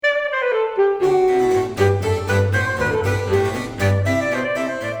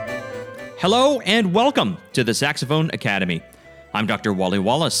Hello and welcome to the Saxophone Academy. I'm Dr. Wally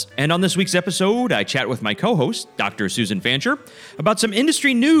Wallace, and on this week's episode, I chat with my co-host, Dr. Susan Fancher, about some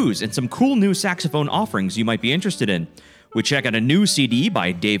industry news and some cool new saxophone offerings you might be interested in. We check out a new CD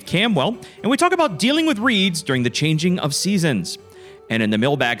by Dave Camwell, and we talk about dealing with reeds during the changing of seasons. And in the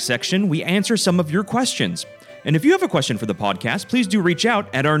mailbag section, we answer some of your questions. And if you have a question for the podcast, please do reach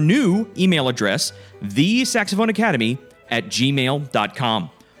out at our new email address, thesaxophoneacademy@gmail.com.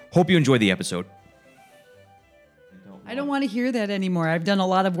 Hope you enjoy the episode. I don't want to hear that anymore. I've done a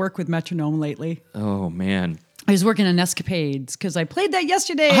lot of work with metronome lately. Oh, man. I was working on Escapades because I played that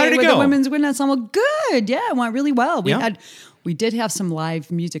yesterday How did it with go? the women's wind ensemble. Good. Yeah, it went really well. Yeah? We did have some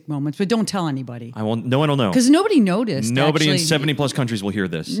live music moments, but don't tell anybody. No one will know. Because nobody noticed. Nobody in actually. 70 plus countries will hear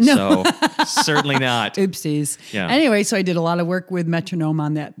this. No. So certainly not. Oopsies. Yeah. Anyway, so I did a lot of work with metronome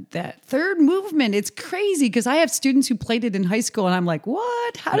on that third movement. It's crazy because I have students who played it in high school, and I'm like,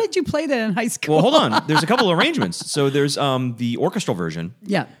 what? How did you play that in high school? Well, hold on. There's a couple of arrangements. So there's the orchestral version,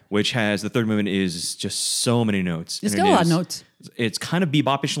 Yeah. which has the third movement is just so many notes. It's And got it a lot of is- notes. It's kind of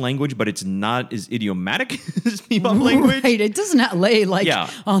bebopish language, but it's not as idiomatic as bebop language. Right. It does not lay like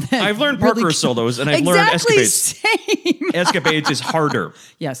Yeah. all that. I've learned really Parker solos, and I've learned exactly escapades. Same. Escapades is harder.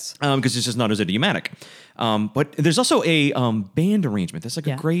 Yes. Because it's just not as idiomatic. But there's also a band arrangement. That's like a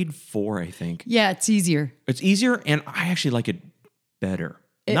Yeah. grade 4, I think. Yeah, it's easier. It's easier, and I actually like it better.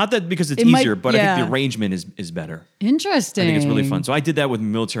 Not that because it's it might- easier, but I think yeah. the arrangement is better. Interesting. I think it's really fun. So I did that with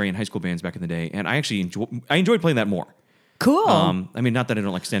military and high school bands back in the day, and I actually enjoyed playing that more. Cool. I mean, not that I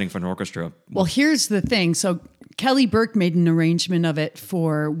don't like standing in front of an orchestra. Well, here's the thing. So Kelly Burke made an arrangement of it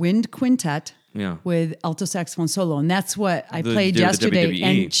for wind quintet Yeah. with alto saxophone solo, and that's what I The- played the yesterday.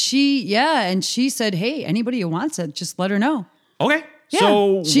 WWE. And she said, "Hey, anybody who wants it, just let her know." Okay, Yeah.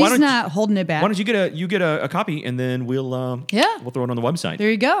 so she's why don't not holding it back. why don't you get a copy, and then we'll throw it on the website.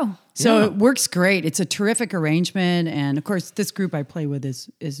 There you go. So Yeah. it works great. It's a terrific arrangement, and of course, this group I play with is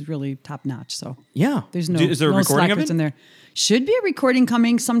really top notch. So Yeah, there's no Is there a no recording of slackers it? in there. Should be a recording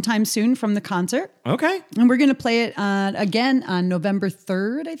coming sometime soon from the concert. Okay. And we're going to play it again on November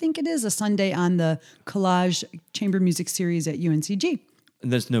 3rd, I think it is, a Sunday on the Collage Chamber Music Series at UNCG.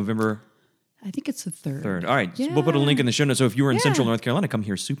 And that's November I think it's the 3rd. 3rd. All right. So Yeah. we'll put a link in the show notes. So if you were in Yeah. Central North Carolina, come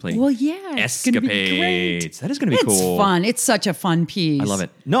hear Sue play. Well, yeah. It's going to be great. Escapades. That is going to be cool. It's fun. It's such a fun piece. I love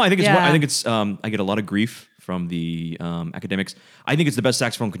it. No, I think it's. Yeah. I think it's. I get a lot of grief from the academics. I think it's the best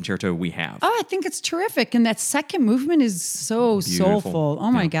saxophone concerto we have. Oh, I think it's terrific. And that second movement is so Beautiful. soulful.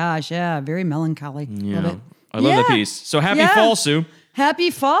 Oh, my Yeah. gosh. Yeah. Very melancholy. Love it. I love the Yeah. piece. So happy Yeah. fall, Sue. Happy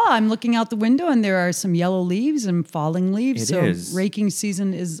fall. I'm looking out the window and there are some yellow leaves and falling leaves. It so is. raking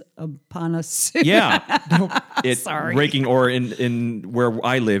season is upon us. Yeah. No, it's Sorry. raking, or in where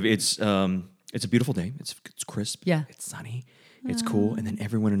I live, it's a beautiful day. It's crisp. Yeah. It's sunny. It's cool. And then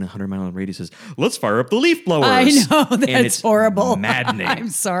everyone in a 100-mile radius says, let's fire up the leaf blowers. I know. And That's it's horrible. maddening. I'm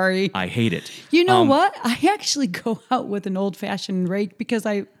sorry. I hate it. You know what? I actually go out with an old-fashioned rake because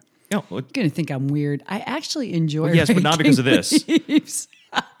I'm No, well, going to think I'm weird. I actually enjoy yes, but not because of this. leaves.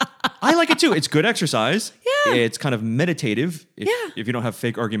 I like it too. It's good exercise. Yeah. It's kind of meditative if, Yeah. if you don't have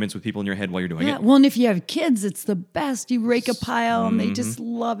fake arguments with people in your head while you're doing Yeah, it. well, and if you have kids, it's the best. You rake a pile and they just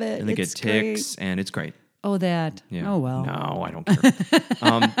love it. And they It's get ticks, and it's great. Great. Oh, that. Yeah. Oh, well. No, I don't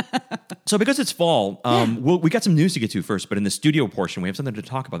care. So because it's fall, we got some news to get to first, but in the studio portion, we have something to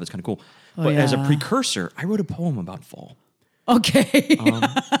talk about that's kind of cool. But as a yeah. precursor, I wrote a poem about fall. Okay.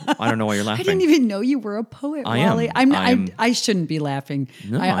 I don't know why you're I laughing. didn't even know you were a poet, I am. Wally. I am. I shouldn't be laughing.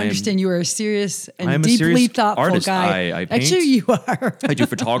 No, I I am- understand you are a serious I and am a deeply serious thoughtful artist. guy. I paint. Actually, you are. I do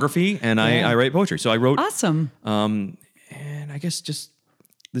photography, and I write poetry. So I wrote, Awesome. and I guess just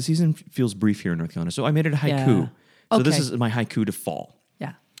the season feels brief here in North Carolina. So I made it a haiku. Yeah. So this Okay. is my haiku to fall.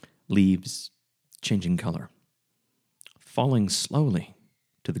 Yeah. Leaves changing color, falling slowly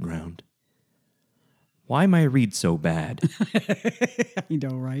to the ground. Why my read so bad? You know,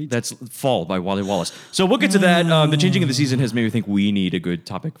 right? That's Fall by Wally Wallace. So we'll get to that. The changing of the season has made me think we need a good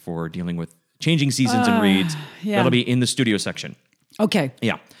topic for dealing with changing seasons and reads. yeah. That'll be in the studio section. Okay.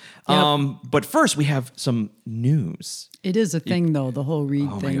 Yeah. Yep. But first, we have some news. It is a thing, though, the whole read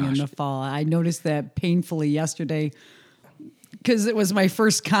Oh, my thing in gosh. the fall. I noticed that painfully yesterday because it was my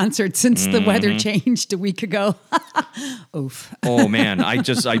first concert since the weather changed a week ago. Oof. Oh man, I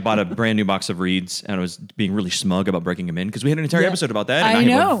bought a brand new box of reeds, and I was being really smug about breaking them in because we had an entire Yeah. episode about that. And I I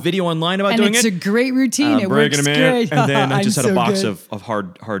have know. a video online about And doing it's it. a great routine. It breaking works them in, great. and then I I'm just had a so box good. of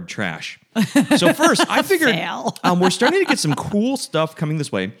hard trash. So first, I figured Fail. we're starting to get some cool stuff coming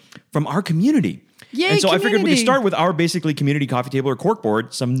this way from our community. Yay, and so I figured we could community. start with our basically community coffee table or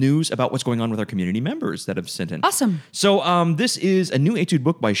corkboard, some news about what's going on with our community members that have sent in. Awesome. So this is a new Etude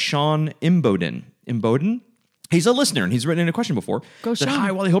book by Sean Imboden. He's a listener, and he's written in a question before. Go, Said, Sean.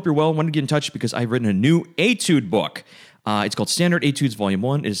 hi, well, I hope you're well. I wanted to get in touch because I've written a new Etude book. It's called Standard Etudes Volume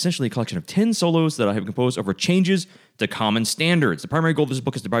 1. It is essentially a collection of 10 solos that I have composed over changes to common standards. The primary goal of this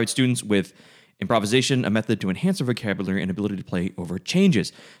book is to provide students with improvisation, a method to enhance their vocabulary and ability to play over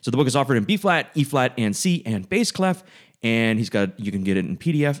changes. So the book is offered in B flat, E flat, and C, and bass clef. And you can get it in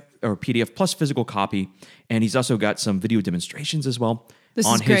PDF or PDF plus physical copy. And he's also got some video demonstrations as well. This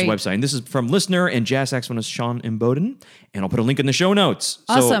on is his great. website. And this is from listener and jazz saxophonist Sean Imboden. And I'll put a link in the show notes.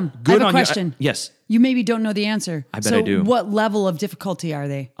 Awesome. So, good I have a on you. question. Yes. You maybe don't know the answer. I bet I do. What level of difficulty are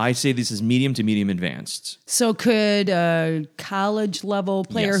they? I say this is medium to medium advanced. So could a college level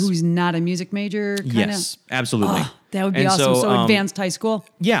player Yes. who's not a music major kind of? Yes, absolutely. That would be And awesome. So advanced high school?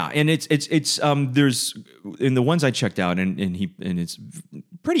 Yeah, and it's there's in the ones I checked out and it's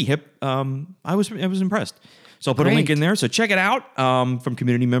pretty hip. I was impressed. So I'll put a link Great. in there. So check it out from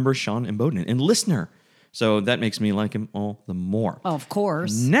community member Sean Imboden and listener. So that makes me like him all the more. Of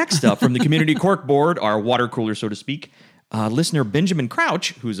course. Next up from the community cork board, our water cooler, so to speak, listener Benjamin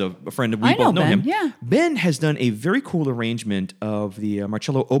Crouch, who's a friend of we I both know know Ben, him. yeah. Ben has done a very cool arrangement of the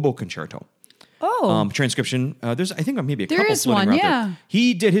Marcello Oboe Concerto. Transcription. There's, I think, maybe a There couple is floating one, around yeah. there.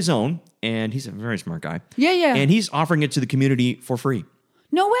 He did his own, and he's a very smart guy. Yeah. And he's offering it to the community for free.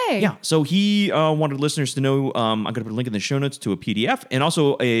 No way. Yeah. So he wanted listeners to know. I'm going to put a link in the show notes to a PDF and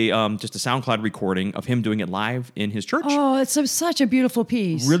also a just a SoundCloud recording of him doing it live in his church. Oh, it's such a beautiful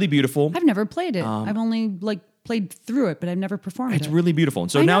piece. Really beautiful. I've never played it. I've only played through it, but I've never performed It's it. really beautiful. And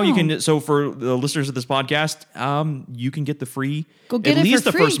so I now you know. can, so for the listeners of this podcast, you can get the free, Go get at it least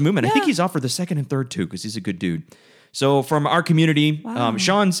for the free. first movement. I think Yeah. he's offered the second and third too, because he's a good dude. So from our community,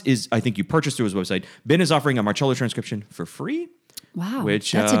 Sean's is, I think you purchased through his website. Ben is offering a Marcello transcription for free. Wow,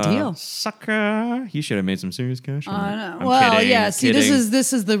 Which that's a deal. Sucker! He should have made some serious cash. On that. I'm Well, kidding, yeah. See, kidding.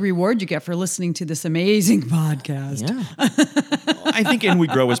 this is the reward you get for listening to this amazing podcast. Yeah. I think, and we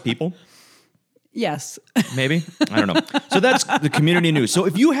grow as people. Yes. Maybe. I don't know. So that's the community news. So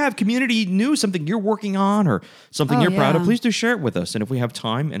if you have community news, something you're working on or something you're proud of, yeah. please do share it with us. And if we have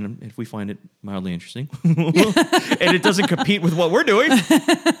time and if we find it mildly interesting and it doesn't compete with what we're doing,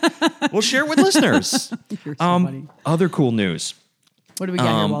 we'll share it with listeners. You're so funny. Other cool news. What do we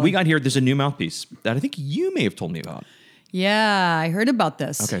got here, Wally? We got here, there's a new mouthpiece that I think you may have told me about. Yeah, I heard about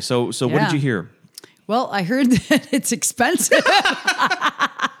this. Okay, so what did Yeah. you hear? Well, I heard that it's expensive.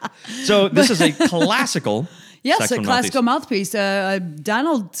 So this is a classical Yes, a saxophone classical mouthpiece.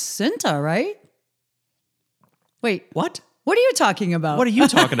 Donald Cinta, right? Wait, What? what are you talking about? What are you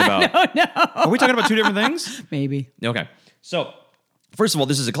talking about? No. Are we talking about two different things? Maybe. Okay. So, first of all,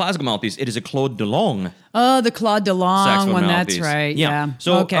 this is a classical mouthpiece. It is a Claude DeLong Oh, the Claude DeLong saxophone one. mouthpiece. That's right. Yeah.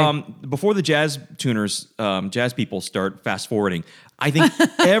 So, okay. before the jazz tuners, jazz people start fast forwarding, I think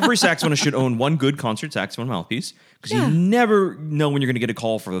every saxophonist should own one good concert saxophone mouthpiece because Yeah. you never know when you're going to get a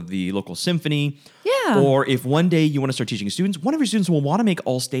call for the local symphony. Yeah. Or if one day you want to start teaching students, one of your students will want to make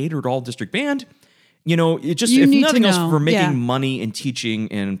all state or all district band. You know, it just, You if need to nothing else, know. for making Yeah. money and teaching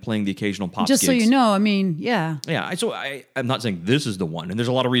and playing the occasional pop Just so gigs. you know, I mean, yeah. Yeah, I'm not saying this is the one, and there's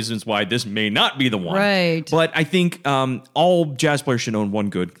a lot of reasons why this may not be the one. Right. But I think all jazz players should own one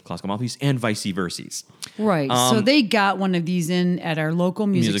good classical mouthpiece, and vice versa. Right. So they got one of these in at our local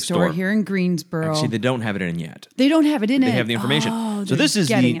music store store. here in Greensboro. Actually, they don't have it in yet. They don't have it in it. They have the information. Oh, So this is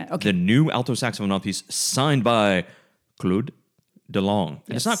getting it. Okay. the new alto saxophone mouthpiece signed by Claude DeLong.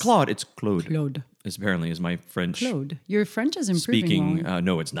 And it's not Claude, it's Claude. Claude. This apparently is my French Claude. Your French is improving. speaking. Wally.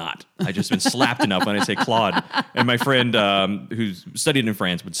 No, it's not. I just been slapped enough when I say Claude, and my friend who's studied in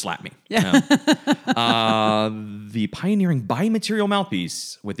France would slap me. Yeah. The pioneering bi-material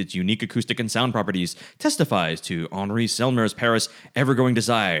mouthpiece, with its unique acoustic and sound properties, testifies to Henri Selmer's Paris ever-growing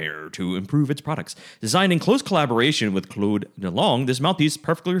desire to improve its products. Designed in close collaboration with Claude DeLong, this mouthpiece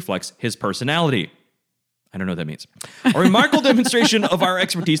perfectly reflects his personality. I don't know what that means. A remarkable demonstration of our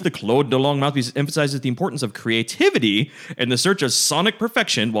expertise, the Claude DeLong mouthpiece emphasizes the importance of creativity in the search of sonic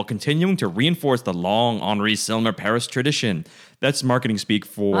perfection while continuing to reinforce the long Henri Selmer Paris tradition. That's marketing speak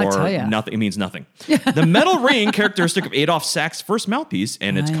for I'll tell ya. nothing. It means nothing. The metal ring, characteristic of Adolphe Sax's first mouthpiece,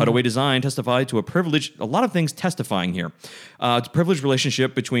 and its cutaway design testify to a lot of things testifying here. It's a privileged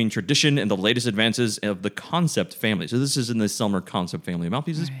relationship between tradition and the latest advances of the concept family. So this is in the Selmer concept family of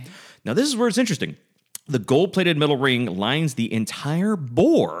mouthpieces. Right. Now this is where it's interesting. The gold-plated metal ring lines the entire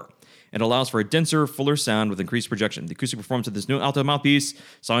bore, It allows for a denser, fuller sound with increased projection. The acoustic performance of this new alto mouthpiece,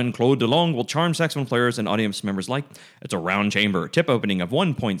 signed Claude DeLong, will charm saxophone players and audience members alike. It's a round chamber, tip opening of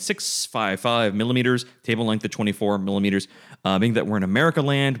 1.655 millimeters, table length of 24 millimeters. Being that we're in America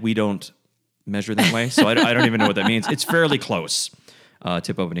land, we don't measure that way, so I don't even know what that means. It's fairly close.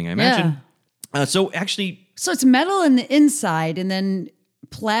 Tip opening, I imagine. So it's metal in the inside and then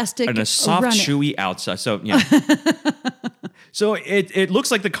plastic and a soft, around it. chewy outside. So yeah. So it looks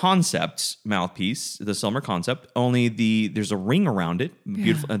like the concept mouthpiece, the Selmer concept. Only there's a ring around it,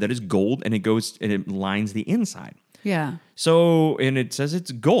 beautiful that is gold, and it lines the inside. Yeah. So and it says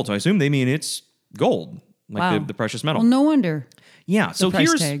it's gold. So I assume they mean it's gold, like the precious metal. Well, no wonder. Yeah. So price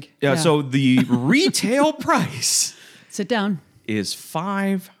here's tag. So the retail price Sit down. is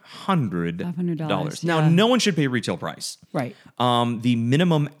 $500. Now, yeah. no one should pay retail price. Right. The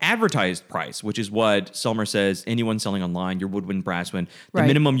minimum advertised price, which is what Selmer says, anyone selling online, your woodwind, brasswind, the Right.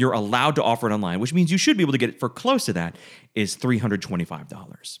 minimum you're allowed to offer it online, which means you should be able to get it for close to that, is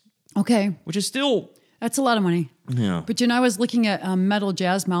 $325, Okay. which is still, That's a lot of money. yeah. But I was looking at metal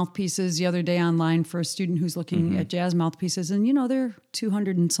jazz mouthpieces the other day online for a student who's looking Mm-hmm. at jazz mouthpieces, and they're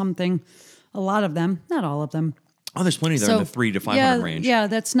 200 and something. A lot of them, not all of them. Oh, there's plenty there in the 300 to 500 range. Yeah,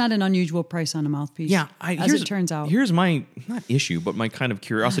 that's not an unusual price on a mouthpiece. Yeah, as it turns out. Here's my, not issue, but my kind of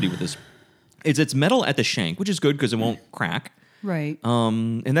curiosity with this. It's metal at the shank, which is good because it won't crack. Right.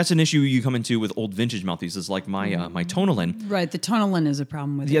 And that's an issue you come into with old vintage mouthpieces like my Tonalin. Right. The tonalin is a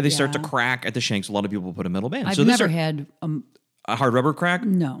problem with it. Yeah, they start to crack at the shanks. A lot of people put a metal band. I've so never had a hard rubber crack.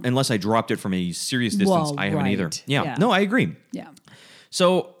 No. Unless I dropped it from a serious distance, Well, I haven't either. right. Yeah. Yeah. No, I agree. yeah.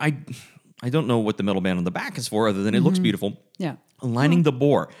 So I don't know what the metal band on the back is for, other than it looks beautiful. Yeah. Lining the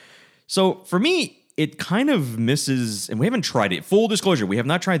bore. So for me, it kind of misses, and we haven't tried it. Full disclosure, we have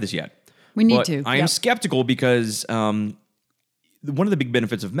not tried this yet. We need But to. I am skeptical because one of the big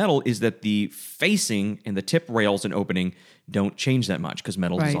benefits of metal is that the facing and the tip rails and opening don't change that much because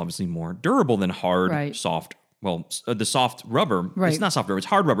metal is Right. obviously more durable than hard, Right. soft. Well, the soft rubber, Right. it's not soft rubber, it's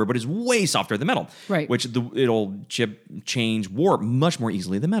hard rubber, but it's way softer than metal. Right. Which it'll chip, change, warp much more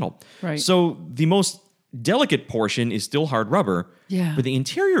easily than metal. Right. So the most delicate portion is still hard rubber, Yeah. but the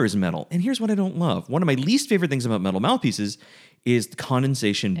interior is metal. And here's what I don't love. One of my least favorite things about metal mouthpieces is the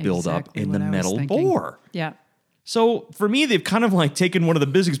condensation buildup Exactly in the what I was metal thinking. bore. Yeah. So for me, they've kind of like taken one of the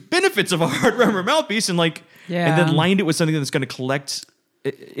biggest benefits of a hard rubber mouthpiece and and Yeah. then lined it with something that's going to collect,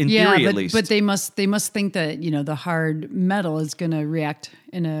 in theory at least. But they must think that the hard metal is going to react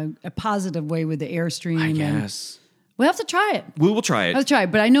in a positive way with the airstream. I and guess we'll have to try it. we will try it. Let's try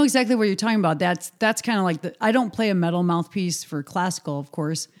it. But I know exactly what you're talking about. That's kind of like I don't play a metal mouthpiece for classical, of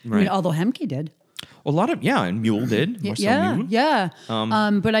course. Right. Although Hemke did. A lot of and Mule did. Marcel Yeah, Mule. yeah.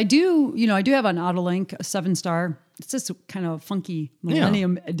 But I do have an Autolink, a 7-star. It's just kind of funky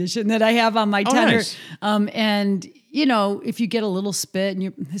Millennium edition that I have on my tenor. Nice. And if you get a little spit,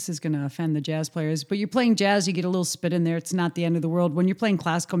 and this is going to offend the jazz players, but you're playing jazz, you get a little spit in there. It's not the end of the world. When you're playing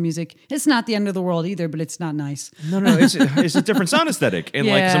classical music, it's not the end of the world either, but it's not nice. No, it's a different sound aesthetic. And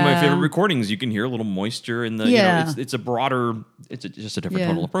like some of my Yeah. favorite recordings, you can hear a little moisture in the, Yeah. it's a broader, just a different Yeah.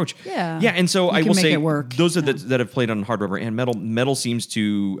 tonal approach. Yeah. Yeah. And so You I can will make say it work. those that have played on hard rubber and metal seems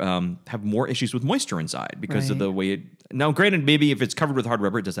to have more issues with moisture inside because of Right. the way now granted, maybe if it's covered with hard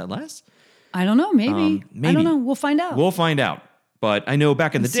rubber, does that last? I don't know. Maybe. I maybe. don't know. We'll find out. We'll find out. But I know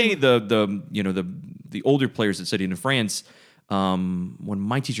back in the day, the older players that studied in France, when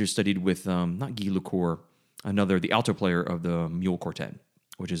my teacher studied with not Guy Lecour, the alto player of the Mule Quartet,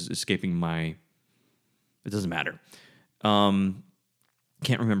 which is escaping my. It doesn't matter.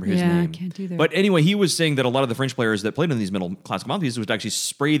 Can't remember his Yeah, I name. can't either. But anyway, he was saying that a lot of the French players that played on these metal classical mouthpieces would actually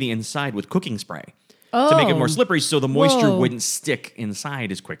spray the inside with cooking spray. To make it more slippery so the moisture Whoa. wouldn't stick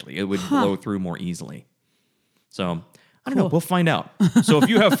inside as quickly. It would blow through more easily. So, I don't know. We'll find out. So if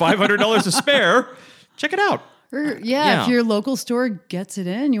you have $500 to spare, check it out. Or, Yeah. if your local store gets it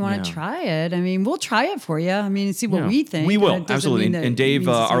in, you want to Yeah. try it. I mean, we'll try it for you. I mean, see what we think. We That will, doesn't absolutely. mean that And it Dave, means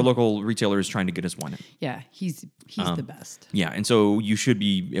the our same. local retailer, is trying to get us one. Yeah, he's the best. Yeah, and so you should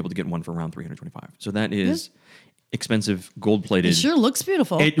be able to get one for around $325. So that is expensive, gold-plated. It sure looks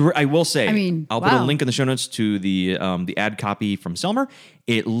beautiful. I will say. I mean, I'll put a wow. link in the show notes to the ad copy from Selmer.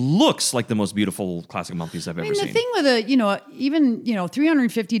 It looks like the most beautiful classic mouthpiece I've ever the seen. thing with even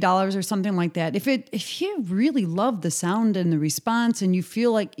 $350 or something like that, if you really love the sound and the response, and you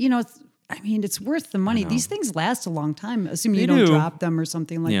feel like it's worth the money. These things last a long time, assuming They you don't do. drop them or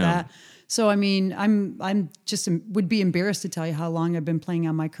something like Yeah. that. So I mean, I'm just would be embarrassed to tell you how long I've been playing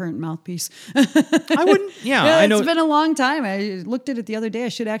on my current mouthpiece. I wouldn't. Yeah, I know. It's been a long time. I looked at it the other day. I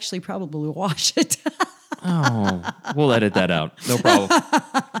should actually probably wash it. Oh, we'll edit that out. No problem.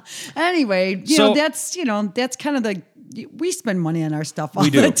 Anyway, So- that's kind of we spend money on our stuff all We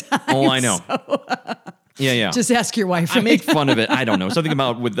do. the time. Oh, I know. So Yeah. just ask your wife. I make fun of it. I don't know. Something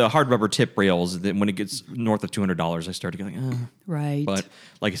about with the hard rubber tip rails that when it gets north of $200, I start to go like, Right. But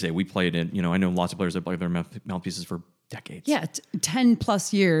like I say, we played it. I know lots of players that play their mouthpieces for decades. Yeah, 10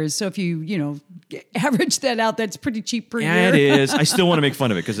 plus years. So if you average that out, that's pretty cheap per Yeah, year. it is. I still want to make fun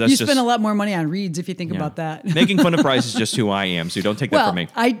of it because that's You just spend a lot more money on reeds if you think yeah. about that. Making fun of price is just who I am. So don't take that from me.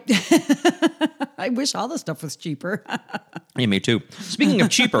 I wish all the stuff was cheaper. Yeah, me too. Speaking of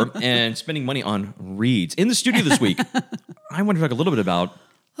cheaper and spending money on reeds, in the studio this week, I want to talk a little bit about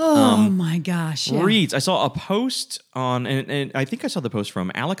Oh my gosh. Yeah. reeds. I saw a post on, and I think I saw the post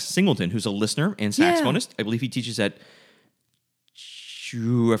from Alex Singleton, who's a listener and saxophonist. I believe he teaches at,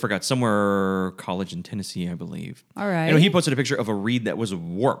 I forgot, somewhere college in Tennessee, I believe. All right. He posted a picture of a reed that was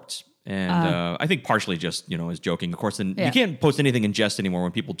warped. And I think partially just, is joking. Of course, then you can't post anything in jest anymore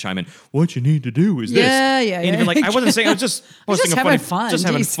when people chime in, what you need to do is this. Yeah. And you're like, I wasn't saying, I was just posting just a funny, having fun, just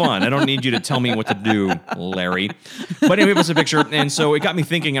having geez. fun. I don't need you to tell me what to do, Larry. But anyway, it was a picture. And so it got me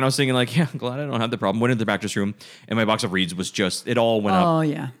thinking, and I was thinking like, I'm glad I don't have the problem. Went into the practice room and my box of reeds was just, it all went up. Oh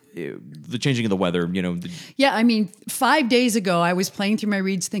yeah. The changing of the weather, Yeah, I mean, 5 days ago, I was playing through my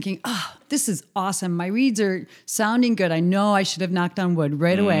reeds thinking, this is awesome. My reeds are sounding good. I know I should have knocked on wood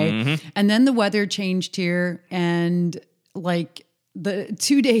right away. And then the weather changed here. And like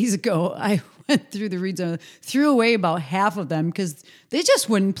 2 days ago, I went through the reeds and threw away about half of them because they just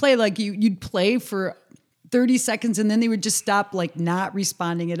wouldn't play. Like you'd play for 30 seconds and then they would just stop, like not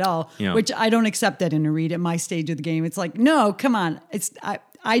responding at all, which I don't accept that in a reed at my stage of the game. It's like, no, come on.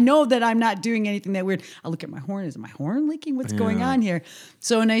 I know that I'm not doing anything that weird. I look at my horn. Is my horn leaking? What's going on here?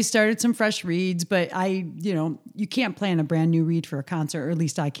 So, and I started some fresh reeds, but you can't play on a brand new reed for a concert, or at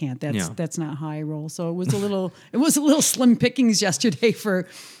least I can't. That's not how I roll. So it was a little slim pickings yesterday for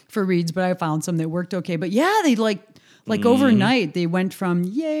reeds, but I found some that worked okay. But yeah, they like overnight they went from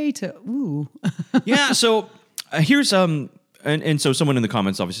yay to ooh. Yeah. So here's and so someone in the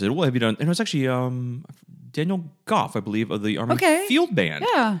comments obviously said, "Well, have you done?" And it was actually Daniel Goff, I believe, of the Army Field Band.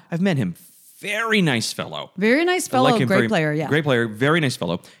 Yeah, I've met him. Very nice fellow. Very nice fellow. Great player. Yeah. Great player. Very nice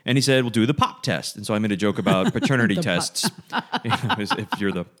fellow. And he said, "We'll do the pop test." And so I made a joke about paternity tests. If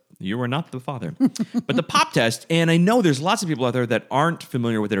you are not the father, but the pop test. And I know there's lots of people out there that aren't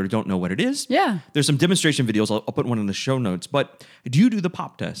familiar with it or don't know what it is. Yeah. There's some demonstration videos. I'll put one in the show notes. But do you do the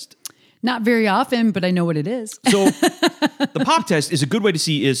pop test? Not very often, but I know what it is. So the pop test is a good way to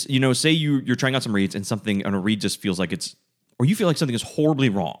see is, say you're trying out some reeds and something on a reed just feels like or you feel like something is horribly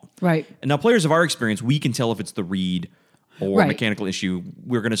wrong. Right. And now players of our experience, we can tell if it's the reed or mechanical issue.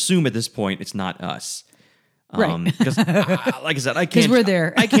 We're going to assume at this point it's not us. Right. Because, like I said, I can't. we're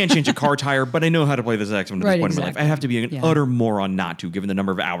there. I can't change a car tire, but I know how to play the saxophone at this point in my life. Exactly. I have to be an utter moron not to, given the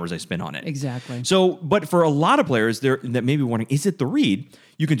number of hours I spend on it. Exactly. So, but for a lot of players that may be wondering, is it the reed?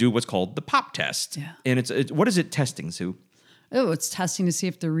 You can do what's called the pop test. Yeah. And it's what is it testing, Sue? Oh, it's testing to see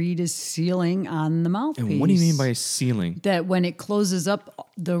if the reed is sealing on the mouthpiece. And what do you mean by sealing? That when it closes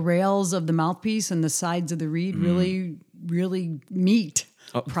up, the rails of the mouthpiece and the sides of the reed really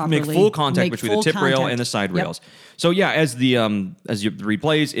properly. Make full contact between the tip rail contact. and the side rails. So yeah, as the reed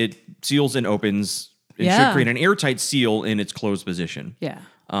plays, it seals and opens. It should create an airtight seal in its closed position. Yeah.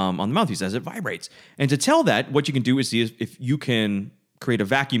 On the mouthpiece as it vibrates. And to tell that, what you can do is see if you can create a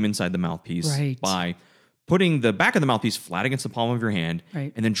vacuum inside the mouthpiece by putting the back of the mouthpiece flat against the palm of your hand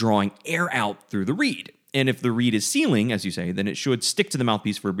and then drawing air out through the reed. And if the reed is sealing, as you say, then it should stick to the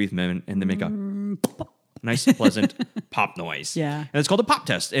mouthpiece for a brief moment and then make a nice, pleasant pop noise. Yeah. And it's called a pop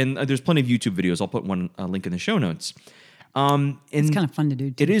test. And there's plenty of YouTube videos. I'll put one link in the show notes. It's kind of fun to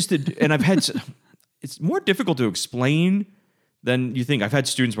do, too. It is, and I've had, it's more difficult to explain than you think. I've had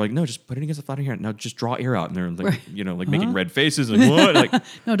students who are like, no, just put it against the flat of your hand. Now just draw air out. And they're like, like making red faces. Like, what? Like,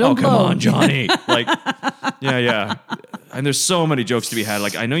 no, don't come blow. on, Johnny. Like, yeah. And there's so many jokes to be had.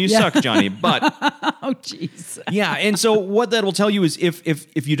 Like, I know you suck, Johnny, but oh, jeez. yeah. And so what that will tell you is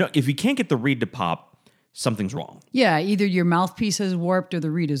if you can't get the reed to pop, something's wrong. Yeah, either your mouthpiece is warped or the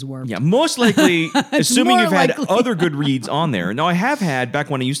reed is warped. Yeah, most likely, assuming more you've had likely. other good reeds on there. Now, I have had, back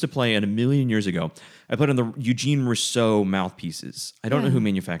when I used to play a million years ago, I put on the Eugene Rousseau mouthpieces. I don't know who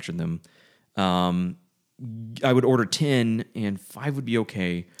manufactured them. I would order 10, and 5 would be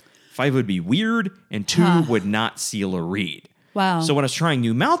okay. 5 would be weird, and 2 would not seal a reed. Wow. So when I was trying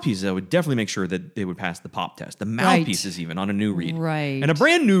new mouthpieces, I would definitely make sure that they would pass the pop test. The mouthpieces even on a new reed. Right. And a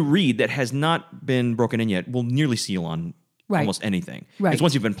brand new reed that has not been broken in yet will nearly seal on Right. almost anything. Right. It's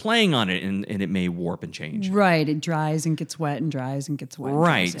once you've been playing on it and it may warp and change. Right. It dries and gets wet and dries and gets wet. And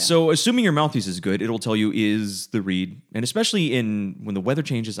Right. dries, yeah. So assuming your mouthpiece is good, it'll tell you is the reed. And especially when the weather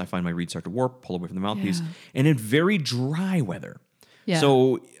changes, I find my reeds start to warp, pull away from the mouthpiece. Yeah. And in very dry weather. Yeah.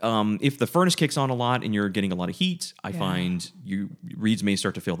 So if the furnace kicks on a lot and you're getting a lot of heat, I find reeds may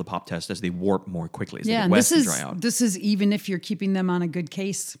start to fail the pop test as they warp more quickly as they get and wet this and is dry out. this is even if you're keeping them on a good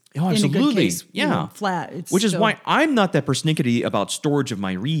case. Oh, In absolutely. a good case, Yeah. flat. It's Which is still- why I'm not that persnickety about storage of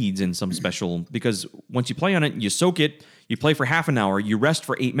my reeds in some special, because once you play on it, you soak it, you play for half an hour, you rest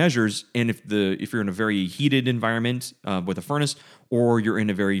for 8 measures, and if you're in a very heated environment with a furnace, or you're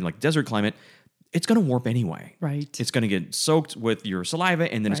in a very desert climate, it's going to warp anyway. Right. It's going to get soaked with your saliva,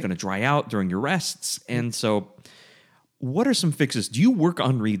 and then it's Right. going to dry out during your rests. And so, what are some fixes? Do you work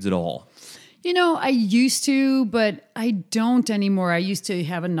on reeds at all? I used to, but I don't anymore. I used to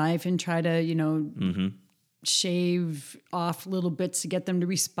have a knife and try to, shave off little bits to get them to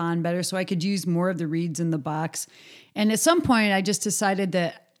respond better so I could use more of the reeds in the box. And at some point, I just decided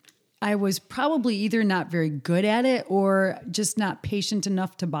that I was probably either not very good at it or just not patient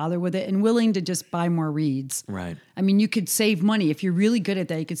enough to bother with it and willing to just buy more reeds. Right. I mean, you could save money. If you're really good at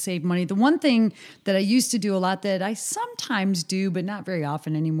that, you could save money. The one thing that I used to do a lot that I sometimes do, but not very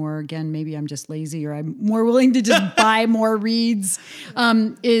often anymore, again, maybe I'm just lazy or I'm more willing to just buy more reeds,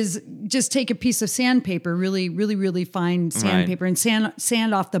 is just take a piece of sandpaper, really, really, really fine sandpaper, and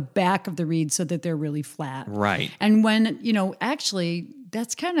sand off the back of the reeds so that they're really flat. Right. And when, actually,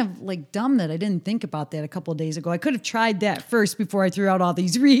 that's kind of dumb that I didn't think about that a couple of days ago. I could have tried that first before I threw out all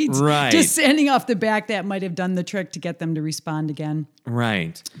these reeds. Right. Just sanding off the back, that might have done the trick to get them to respond again.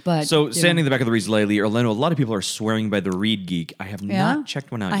 Right. But, so sanding the back of the reeds lately, Orlando, a lot of people are swearing by the Reed Geek. I have Yeah? not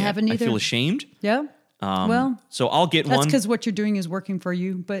checked one out I yet. haven't I either. feel ashamed. Yeah. Well, So I'll get that's one. because what you're doing is working for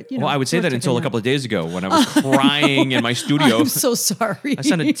you. But Well, I would say worth that until a checking couple of days ago when I was crying in my studio. I'm so sorry. I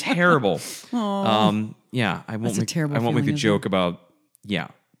sounded terrible. Yeah, I won't That's a make terrible I won't make a feeling, joke about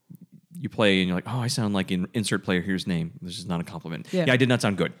you play and you're like, oh, I sound like an insert player. Here's name. This is not a compliment. Yeah. I did not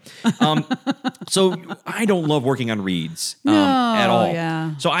sound good. So I don't love working on reeds No, at all.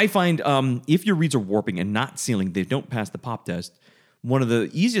 yeah. So I find if your reeds are warping and not sealing, they don't pass the pop test. One of the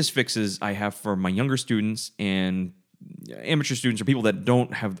easiest fixes I have for my younger students and amateur students or people that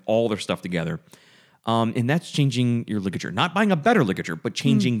don't have all their stuff together, and that's changing your ligature. Not buying a better ligature, but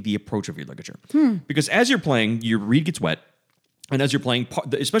changing the approach of your ligature. Because as you're playing, your reed gets wet. And as you're playing,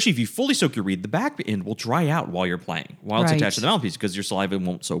 especially if you fully soak your reed, the back end will dry out while you're playing, while it's Right. attached to the mouthpiece, because your saliva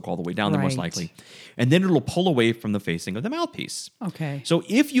won't soak all the way down there, most Right. likely. And then it'll pull away from the facing of the mouthpiece. Okay. So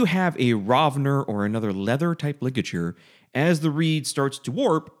if you have a Rovner or another leather type ligature, as the reed starts to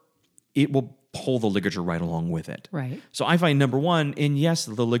warp, it will pull the ligature right along with it. Right. So I find number one, and yes,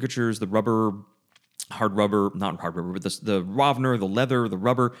 the ligatures, the rubber, not hard rubber, but the Rovner, the leather, the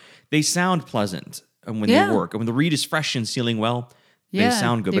rubber, they sound pleasant when Yeah. they work. And when the reed is fresh and sealing well, Yeah, they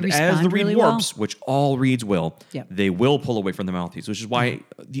sound good. they But as the respond reed really well. warps, which all reeds will, Yep. they will pull away from the mouthpiece, which is why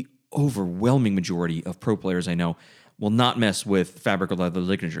the overwhelming majority of pro players I know will not mess with fabric or leather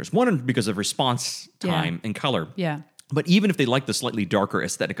ligatures. One, because of response time and color. Yeah. But even if they like the slightly darker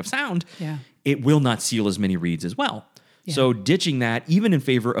aesthetic of sound, Yeah. it will not seal as many reeds as well. Yeah. So ditching that, even in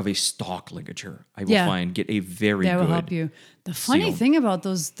favor of a stock ligature, I will Yeah. find get a very That good. will help you. The funny seal. thing about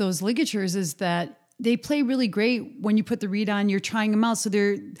those ligatures is that they play really great when you put the reed on. You're trying them out, so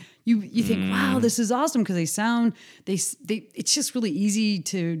you think, wow, this is awesome because they sound it's just really easy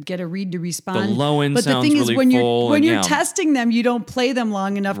to get a reed to respond. The low end but sounds the thing really is when full you're and you're yeah. testing them, you don't play them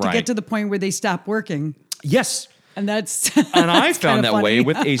long enough to Right. get to the point where they stop working, Yes. and that's And I that's found kinda that way funny.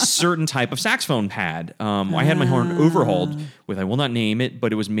 with a certain type of saxophone pad. I had my horn overhauled with, I will not name it,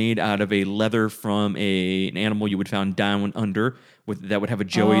 but it was made out of a leather from an animal you would find down under that would have a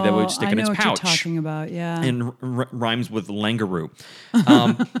joey that would stick I in know its what pouch. you're talking about. Yeah. And rhymes with langaroo.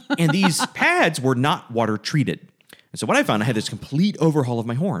 And these pads were not water treated. And so what I found, I had this complete overhaul of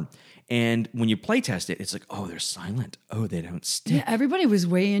my horn. And when you play test it, it's like, oh, they're silent. Oh, they don't stick. Yeah, everybody was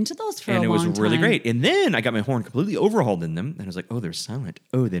way into those for And a it was long really time. great. And then I got my horn completely overhauled in them. And I was like, oh, they're silent.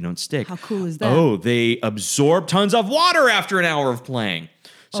 Oh, they don't stick. How cool is that? Oh, they absorb tons of water after an hour of playing.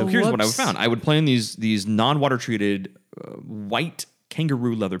 So Oh, here's what I whoops. found. I would play in these non-water treated white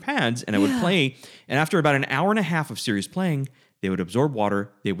kangaroo leather pads, and I would play. And after about an hour and a half of serious playing, they would absorb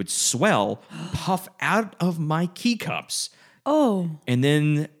water. They would swell, puff out of my key cups. Oh, And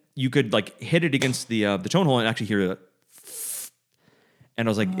then you could hit it against the tone hole and actually hear it. And I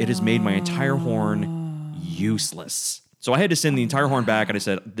was like, it has made my entire horn useless. So I had to send the entire horn back, and I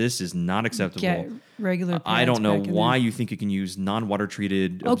said, this is not acceptable. Get regular pads I don't know back in why there. you think you can use non-water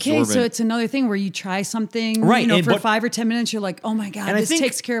treated Okay, absorbent. so it's another thing where you try something, Right, for but- 5 or 10 minutes, you're like, oh my God, And I this think-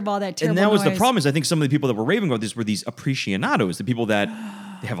 takes care of all that terrible And that was the noise. problem is I think some of the people that were raving about this were these aficionados, the people that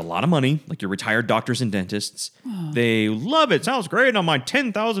they have a lot of money, like your retired doctors and dentists. They love it. Sounds great on my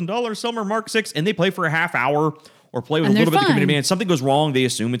 $10,000 Summer Mark 6, and they play for a half hour or play with And a little they're bit of the community fine. band. Something goes wrong, they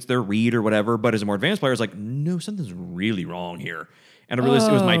assume it's their reed or whatever. But as a more advanced player, it's like, no, something's really wrong here. And I realized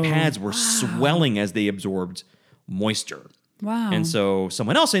it was my pads were swelling as they absorbed moisture. Wow. And so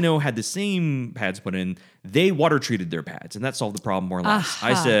someone else I know had the same pads put in. They water treated their pads, and that solved the problem more or less.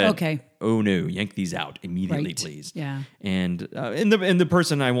 I Aha, said, okay. "Oh no, yank these out immediately, Right. please." Yeah. And the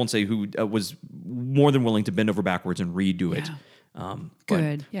person I won't say who was more than willing to bend over backwards and redo it.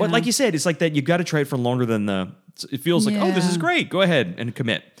 Good, But yeah. like you said, it's like that. You got to try it for longer than it feels like. Oh, this is Yeah. great. Go ahead and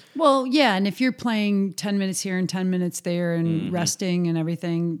commit. Well, yeah, and if you're playing 10 minutes here and 10 minutes there and Mm-hmm. resting and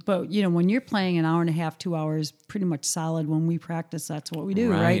everything, but when you're playing an hour and a half, 2 hours, pretty much solid when we practice, that's what we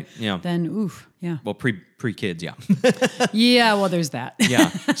do, Right, right? yeah. Then, oof, yeah. Well, pre kids, yeah. Yeah, well, there's that. Yeah.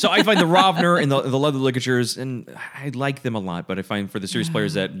 So I find the Rovner and the leather ligatures, and I like them a lot, but I find for the serious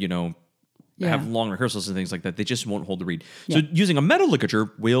players that, have long rehearsals and things like that, they just won't hold the reed. So Yeah. using a metal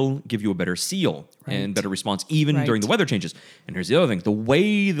ligature will give you a better seal and better response, even Right. during the weather changes. And here's the other thing. The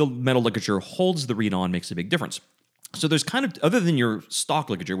way the metal ligature holds the reed on makes a big difference. So there's kind of, other than your stock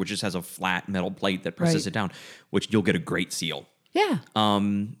ligature, which just has a flat metal plate that presses Right. it down, which you'll get a great seal. Yeah.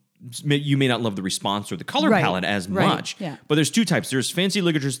 You may not love the response or the color Right, palette as right, much, yeah. but there's two types. There's fancy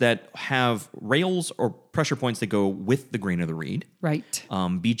ligatures that have rails or pressure points that go with the grain of the reed. Right.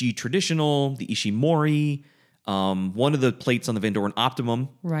 BG Traditional, the Ishimori, one of the plates on the Van Doren Optimum,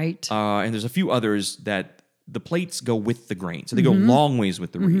 Right. and there's a few others that the plates go with the grain. So they Mm-hmm. go long ways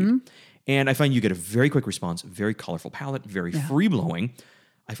with the reed. And I find you get a very quick response, very colorful palette, very free blowing.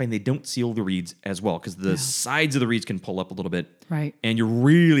 I find they don't seal the reeds as well because the sides of the reeds can pull up a little bit. Right. And you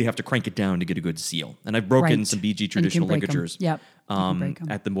really have to crank it down to get a good seal. And I've broken Right. some And you BG can traditional break 'em. ligatures Yep. You can break 'em.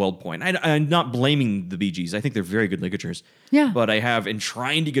 at the weld point. I'm not blaming the BGs. I think they're very good ligatures. Yeah. But I have, in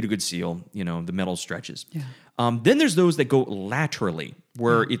trying to get a good seal, the metal stretches. Yeah. Then there's those that go laterally,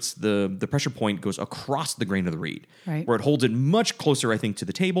 where it's the pressure point goes across the grain of the reed, Right. where it holds it much closer, I think, to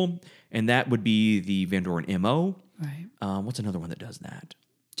the table. And that would be the Van Doren MO. Right. What's another one that does that?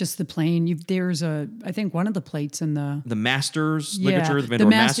 Just the plain. There's I think one of the plates in the The Masters ligature, the Van Doren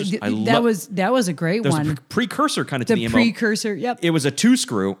master. Masters. That was a great There's one. a precursor kind of to The the MO. precursor. Yep. It was a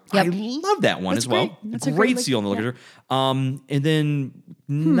 2-screw. I Yep. love that one That's as well. great. That's a a great great seal on the lig- ligature. And then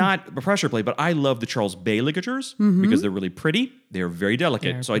not a pressure plate, but I love the Charles Bay ligatures because they're really pretty. They're very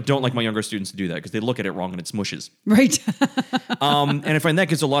delicate. They're So I don't like my younger students to do that because they look at it wrong and it smushes. Right. And I find that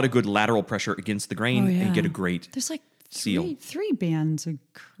gives a lot of good lateral pressure against the grain and you get a great There's like seal. three bands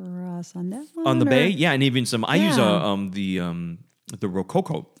across on that one. on the or- bay. Yeah, and even some. I use Yeah. the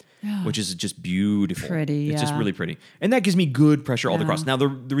Rococo, which is just beautiful. Pretty, It's just yeah. really pretty, and that gives me good pressure all Yeah. across. Now the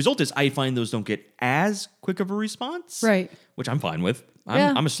result is I find those don't get as quick of a response, Right. Which I'm fine with.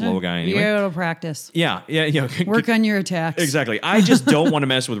 Yeah. I'm a slow guy You anyway. gotta practice. Yeah. Work on your attacks. Exactly. I just don't want to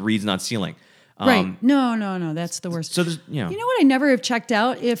mess with reeds not sealing. Right. No. That's the worst. So there's You know what I never have checked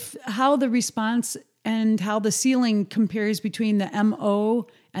out? How the response and how the sealing compares between the MO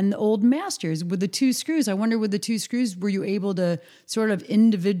and the old Masters with the 2 screws. I wonder with the 2 screws, were you able to sort of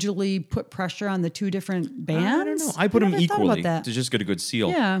individually put pressure on the 2 different bands? I don't know. I put them never thought about equally that. to just get a good seal.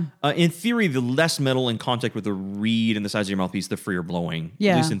 Yeah. In theory, the less metal in contact with the reed and the size of your mouthpiece, the freer blowing.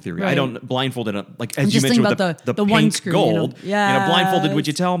 Yeah, At least in theory. I right. don't blindfolded like as I'm you just mentioned thinking with about the the one pink screw, gold. Blindfolded, would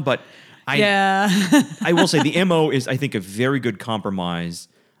you Yes. tell? But Yeah. I will say the MO is, I think, a very good compromise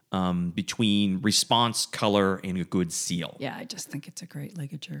between response, color, and a good seal. Yeah, I just think it's a great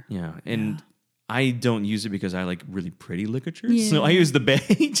ligature. Yeah, and I don't use it because I like really pretty ligatures. So I use the Bay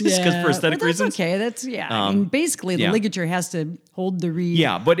just because for aesthetic but that's reasons. okay. That's I mean, basically the yeah. ligature has to hold the reed.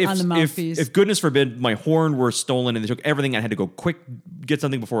 Yeah, but on the mouthpiece. if goodness forbid my horn were stolen and they took everything, I had to go quick get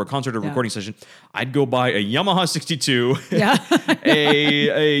something before a concert or recording session. I'd go buy a Yamaha 62, Yeah.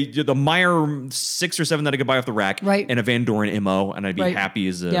 the Meyer 6 or 7 that I could buy off the rack, Right. and a Van Doren MO, and I'd be Right. happy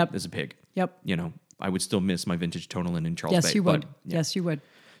as a Yep. pig. Yep. I would still miss my vintage Tonalin in Charles Bay. Yes, you would. but, yeah. Yes, you would.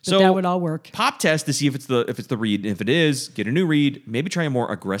 But So that would all work. Pop test to see if it's the reed. If it is, get a new reed. Maybe try a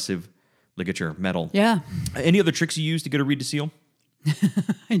more aggressive ligature metal. Yeah. Any other tricks you use to get a reed to seal?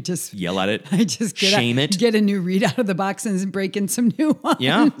 I just Yell at it. I just shame it. Get a new reed out of the box and break in some new ones.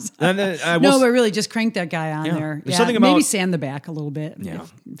 Yeah. No, but really just crank that guy on there. There's something about- maybe sand the back a little bit. Yeah.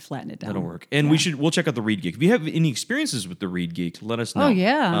 Flatten it down. That'll work. And we'll check out the Reed Geek. If you have any experiences with the Reed Geek, let us know. Oh,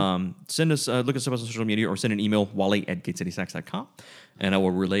 yeah. Send us, look us up on social media or send an email, wally@gatecitysax.com, and I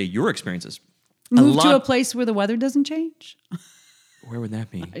will relay your experiences. Move to a place where the weather doesn't change. Where would that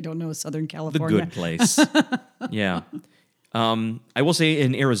be? I don't know, Southern The California. good place. Yeah. I will say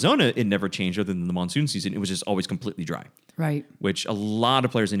in Arizona, it never changed other than the monsoon season. It was just always completely dry. Right. Which a lot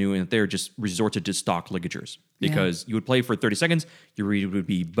of players I knew, and they're just resorted to stock ligatures because you would play for 30 seconds, your reed would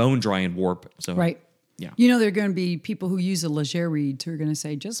be bone dry and warp. So Right. Yeah. You know, there are going to be people who use a Leger reed who are going to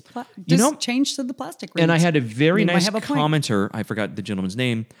say, just change to the plastic reeds. And I had a very They might nice have a point. commenter. I forgot the gentleman's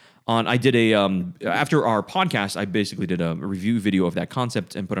name. I did after our podcast, I basically did a review video of that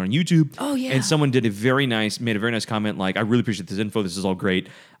concept and put it on YouTube. Oh, yeah. And someone made a very nice comment like, I really appreciate this info. This is all great.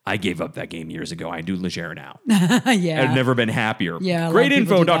 I gave up that game years ago. I do Leger now. Yeah. I've never been happier. Yeah, a lot Great of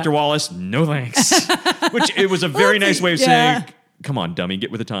people info, do that. Dr. Wallace. No thanks. Which it was a very nice way of saying, yeah. come on, dummy,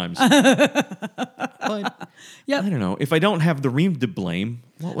 get with the times. But Yep. I don't know. If I don't have the ream to blame,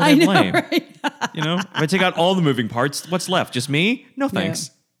 what would I I know, blame? right? If I take out all the moving parts, what's left? Just me? No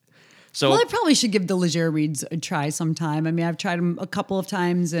thanks. So Well, I probably should give the Leger reeds a try sometime. I mean, I've tried them a couple of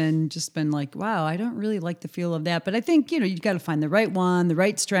times and just been like, wow, I don't really like the feel of that. But I think, you've got to find the right one, the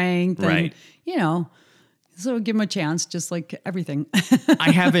right strength. Right. And, so give them a chance, just like everything.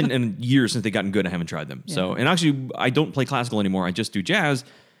 I haven't in years since they've gotten good. I haven't tried them. So, and actually, I don't play classical anymore. I just do jazz.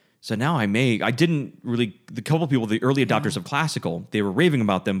 So now I didn't really, the couple people, the early adopters of classical, they were raving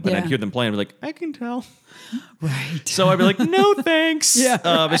about them, but I'd hear them play and I'd be like, I can tell. Right. So I'd be like, no thanks.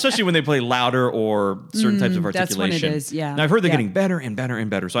 Yeah, especially when they play louder or certain types of that's when articulation. it is, yeah. Now I've heard they're Yeah. getting better and better and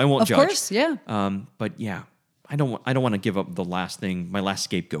better, so I won't Of judge. course, yeah. But yeah, I don't want to give up the last thing, my last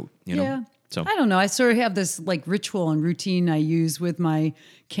scapegoat, Yeah. So I don't know. I sort of have this like ritual and routine I use with my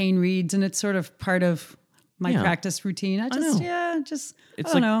cane reeds, and it's sort of part of my Yeah. practice routine. I know. just it's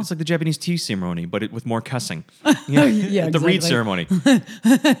I don't like know. it's like the Japanese tea ceremony, but with more cussing. Yeah, The reed exactly. ceremony.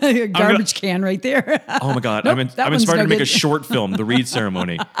 A garbage can right there. Oh my God, Nope, I've that been one's starting no to make a good. short film, The Reed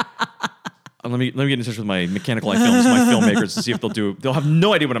Ceremony. Let me get in touch with my Mechanical Eye Films, my filmmakers, to see if they'll have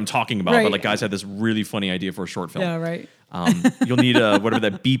no idea what I'm talking about, Right. but like guys had this really funny idea for a short film. Yeah, right. You'll need whatever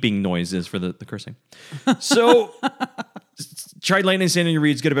that beeping noise is for the cursing. So try lightning sand in your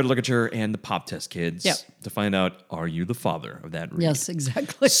reeds, get a better ligature, and the pop test, kids, Yep. to find out, are you the father of that reed? Yes,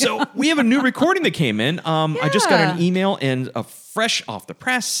 exactly. So we have a new recording that came in. I just got an Yeah. email and a fresh off the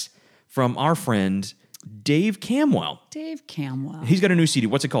press from our friend Dave Camwell. Dave Camwell. He's got a new CD.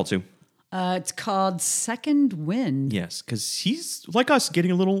 What's it called, Sue? It's called Second Wind. Yes, because he's like us,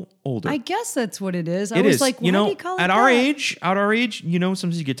 getting a little older. I guess that's what it is. I It was is. like, why do you call it at that? our age,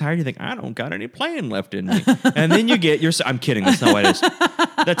 sometimes you get tired. You think, I don't got any playing left in me, and then you get your. I'm kidding. That's not what it is.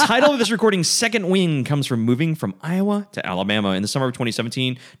 The title of this recording, "Second Wind," comes from moving from Iowa to Alabama in the summer of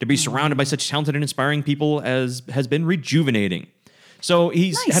 2017. To be surrounded by such talented and inspiring people has been rejuvenating. So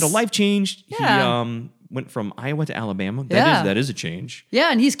he's Nice. had a life change. Yeah. He went from Iowa to Alabama. Yeah. That is a change.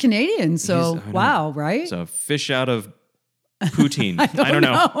 Yeah, and he's Canadian, so I know. wow, right? It's a fish out of poutine. I don't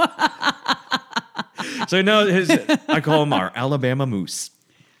know. So no, I call him our Alabama Moose.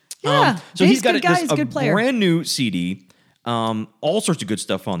 Yeah, So Dave's he's got good guy, there's he's a a good player. brand new CD. All sorts of good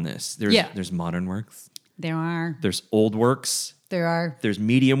stuff on this. There's modern works. There are. There's old works. There are. There's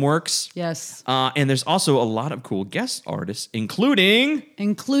medium works. Yes. And there's also a lot of cool guest artists, including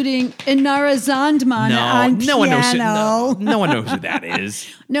Including Inara Zandman on piano. no one knows. No one knows who that is.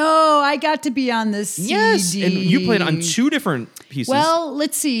 No, I got to be on this CD. Yes, and you played on two different pieces. Well,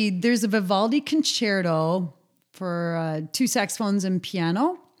 let's see. There's a Vivaldi concerto for two saxophones and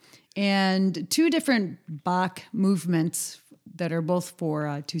piano, and two different Bach movements that are both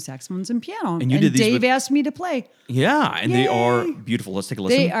for two saxophones and piano. And you did these Dave with- asked me to play. yeah, and they are Yay. beautiful. Let's take a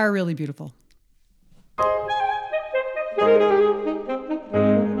listen. They are really beautiful.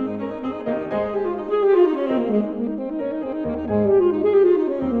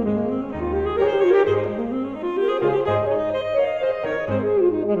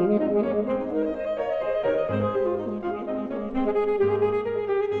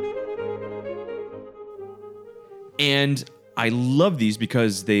 And I love these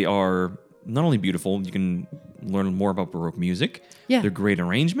because they are not only beautiful, you can learn more about Baroque music. Yeah. They're great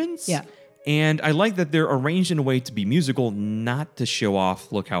arrangements. Yeah. And I like that they're arranged in a way to be musical, not to show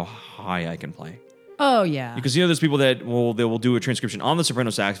off, look how high I can play. Oh, yeah. Because there's people that will do a transcription on the soprano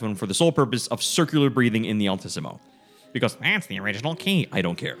saxophone for the sole purpose of circular breathing in the altissimo. because that's the original key. I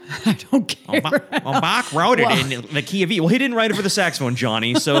don't care. I don't care. Well, Bach wrote it in the key of E. Well, he didn't write it for the saxophone,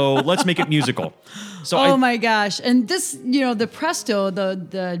 Johnny, so let's make it musical. So oh my gosh. And this, the Presto,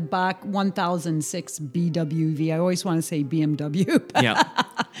 the Bach 1006 BWV, I always want to say BMW. Yeah.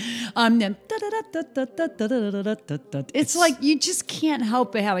 It's like you just can't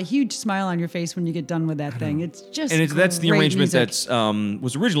help but have a huge smile on your face when you get done with that thing. It's just That's the great arrangement music. that's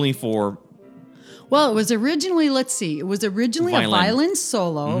was originally for Well, it was originally, a violin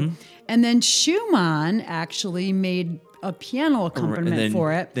solo, and then Schumann actually made a piano accompaniment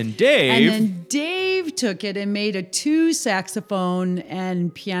for it. Then Dave took it and made a 2 saxophone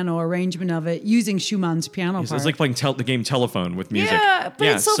and piano arrangement of it using Schumann's piano part. It's like playing the game Telephone with music. Yeah, but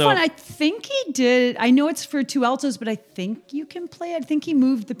it's so fun. I think he did. I know it's for 2 altos, but I think you can play it. I think he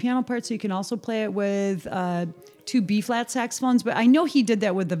moved the piano part so you can also play it with 2 B-flat saxophones. But I know he did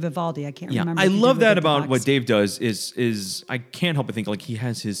that with the Vivaldi. I can't remember. I if he love did with that the about Bachs. what Dave does is I can't help but think like he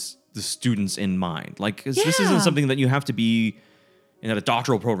has the students in mind. Like 'cause this isn't something that you have to be in a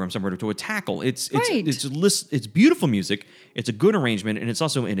doctoral program somewhere to tackle. It's beautiful music. It's a good arrangement, and it's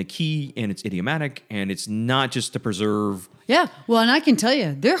also in a key, and it's idiomatic, and it's not just to preserve. Yeah, well, and I can tell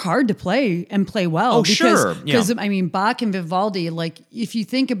you, they're hard to play and play well. Oh, sure. Because, I mean, Bach and Vivaldi, like, if you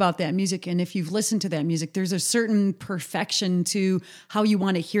think about that music and if you've listened to that music, there's a certain perfection to how you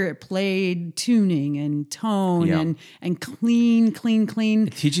want to hear it played, tuning and tone and clean.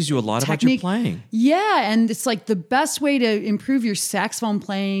 It teaches you a lot about your playing. Yeah, and it's like the best way to improve your saxophone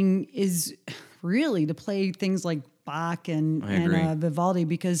playing is really to play things like Bach and Vivaldi,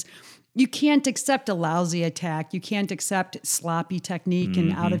 because you can't accept a lousy attack. You can't accept sloppy technique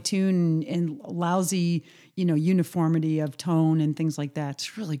and out of tune and lousy, uniformity of tone and things like that.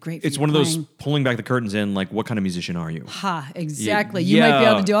 It's really great. It's one of those pulling back the curtains in, like, what kind of musician are you? Exactly. You might be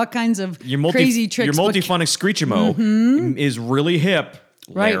able to do all kinds of crazy tricks. Your multiphonic screechimo is really hip,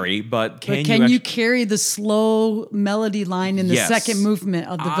 Larry, but can you carry the slow melody line in the second movement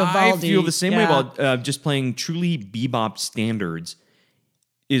of the Vivaldi? I feel the same way about just playing truly bebop standards.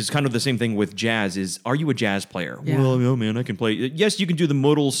 Is kind of the same thing with jazz. Are you a jazz player? Yeah. Well, no, man, I can play. Yes, you can do the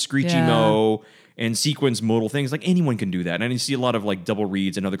modal screeching-o and sequence modal things. Like, anyone can do that. And you see a lot of, like, double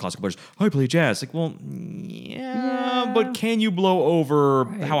reeds and other classical players. I play jazz. Like, well, but can you blow over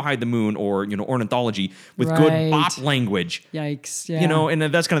How High the Moon or, ornithology with good bop language? Yikes, yeah. And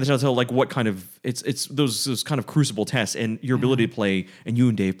that's kind of the tell, like, what kind of, it's those kind of crucible tests and your ability to play, and you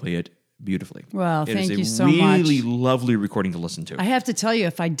and Dave play it beautifully. Well, thank you so much. It's a really lovely recording to listen to. I have to tell you,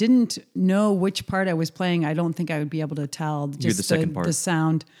 if I didn't know which part I was playing, I don't think I would be able to tell just the second part. The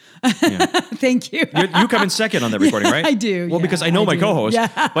sound. Yeah. Thank you. You come in second on that recording, right? I do. Well, because I know my co-host,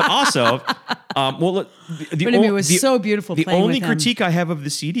 but also, it was so beautiful. The playing only with him. critique I have of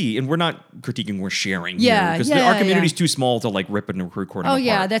the CD, and we're not critiquing, we're sharing. Yeah, because our community's too small to like rip and record. Oh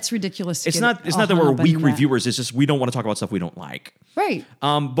yeah, that's ridiculous. It's not that we're weak reviewers. It's just we don't want to talk about stuff we don't like. Right.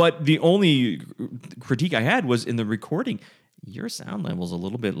 But the only critique I had was in the recording. Your sound level's a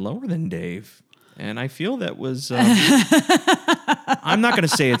little bit lower than Dave. And I feel that was, I'm not going to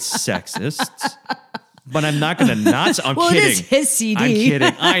say it's sexist, but I'm not going to not, I'm kidding. It is his CD. I'm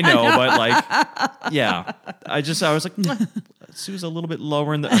kidding. I know, but like, yeah. I was like, Sue's a little bit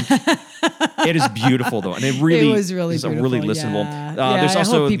lower in the, it is beautiful though. And it was really beautiful. Really listenable. There's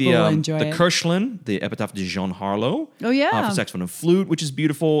also the Kirchlein, the Epitaph de Jean Harlow. Oh yeah. For saxophone and flute, which is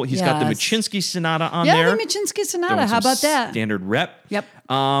beautiful. He's got the Machinsky Sonata on there. Yeah, the Machinsky Sonata. How about that? Standard rep. Yep.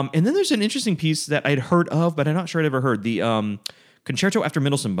 And then there's an interesting piece that I'd heard of, but I'm not sure I'd ever heard. The Concerto After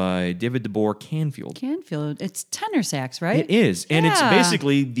Mendelssohn by David DeBoer Canfield. It's tenor sax, right? It is. And it's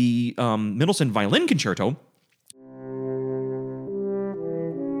basically the Mendelssohn Violin Concerto.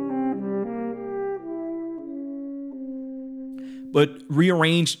 But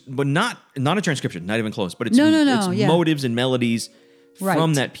rearranged, but not a transcription, not even close. But it's motives and melodies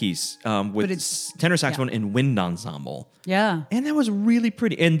from that piece with tenor saxophone and wind ensemble. Yeah, and that was really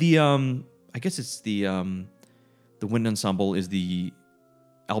pretty. And the I guess it's the wind ensemble is the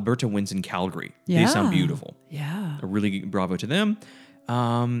Alberta Winds in Calgary. Yeah. They sound beautiful. Yeah, a really bravo to them.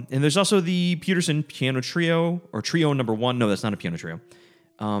 And there's also the Peterson Piano Trio or Trio Number 1. No, that's not a piano trio.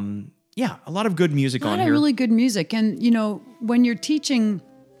 Yeah, a lot of good music on here. A lot of really good music. And, when you're teaching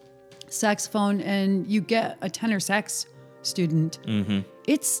saxophone and you get a tenor sax student,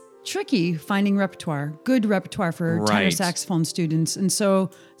 it's tricky finding good repertoire for tenor saxophone students. And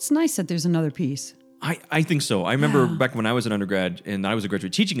so it's nice that there's another piece. I think so. I remember back when I was an undergrad and I was a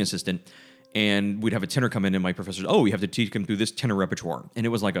graduate teaching assistant, and we'd have a tenor come in and my professor said, you have to teach him through this tenor repertoire. And it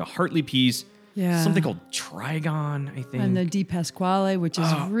was like a Hartley piece, Yeah. something called Trigon, I think. And the Di Pasquale, which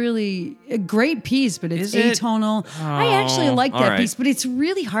is really a great piece, but it's Is it? atonal. I actually like all that right. piece, but it's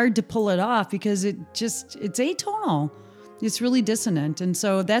really hard to pull it off because it's atonal. It's really dissonant. And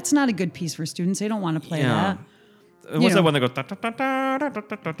so that's not a good piece for students. They don't want to play that. What's you that know. one that goes?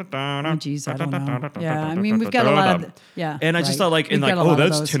 Oh, geez, I don't know. Yeah, I mean, we've got a lot of, And I just right. thought like, and We've like, got a lot of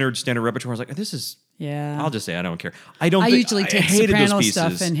that's those. tenor standard repertoire. I was like, this is. Yeah. I'll just say I don't care. I don't. I think, usually take hated those soprano pieces.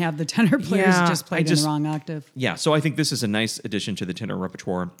 stuff and have the tenor players Yeah, just played in the wrong octave. Yeah, so I think this is a nice addition to the tenor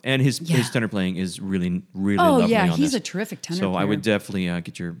repertoire, and his tenor playing is really Oh, lovely. yeah, on he's this. a terrific tenor So player. I would definitely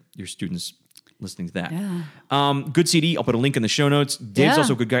get your students listening to that. Yeah. Good CD. I'll put a link in the show notes. Dave's Yeah.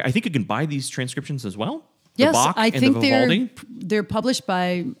 also a good guy. I think you can buy these transcriptions as well. The Yes, Bach I and think the Vivaldi. they're published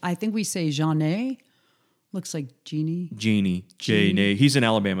by, I think we say Jeannet. Looks like Jeannie. Jane. He's in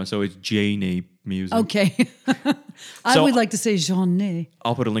Alabama, so it's Jane music. Okay. I So- would like to say Jeannet.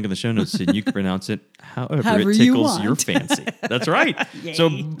 I'll put a link in the show notes and you can pronounce it however However it you tickles want. your fancy. That's right. So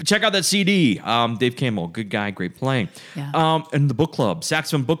check out that CD. Dave Campbell, good guy, great playing. Yeah. And the book club,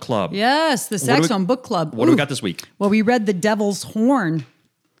 Saxophone Book Club. Yes, the do we- Saxophone Book Club. What do we Ooh. got this week? Well, we read The Devil's Horn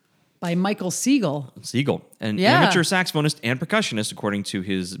by Michael Siegel. Siegel, an Yeah. amateur saxophonist and percussionist, according to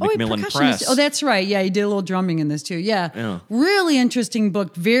his He Macmillan percussionist. Press. Oh, that's right. Yeah, he did a little drumming in this too. Yeah. Yeah. Really interesting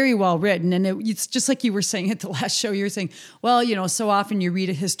book, very well written. And it's just like you were saying at the last show, you were saying, well, so often you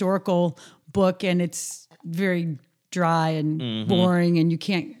read a historical book and it's very dry and boring and you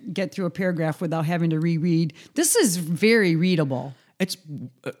can't get through a paragraph without having to reread. This is very readable. It's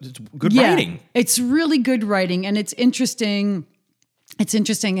good writing. It's really good writing and it's interesting. It's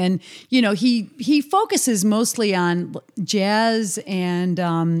interesting. And, he focuses mostly on jazz and,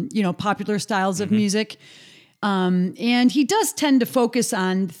 popular styles of music. And he does tend to focus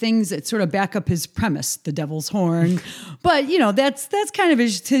on things that sort of back up his premise, the Devil's Horn. But that's kind of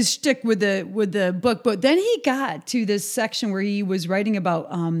his shtick with the book. But then he got to this section where he was writing about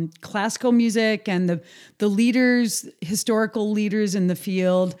classical music and the leaders, historical leaders in the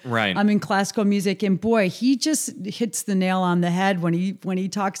field. Right. In classical music. And boy, he just hits the nail on the head when he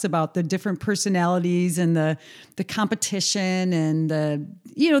talks about the different personalities and the competition and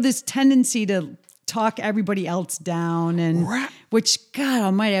this tendency to talk everybody else down and which, God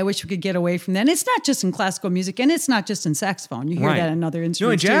almighty, I wish we could get away from that. And it's not just in classical music and it's not just in saxophone. You hear that in other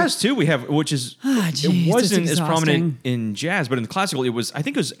instruments in jazz too, we have, which is, geez, it wasn't it's as prominent exhausting. in jazz, but in the classical, I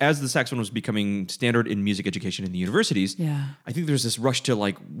think it was as the saxophone was becoming standard in music education in the universities. Yeah. I think there's this rush to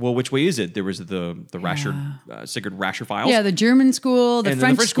which way is it? There was the Rascher, Sigurd Rascher files. Yeah, the German school, the And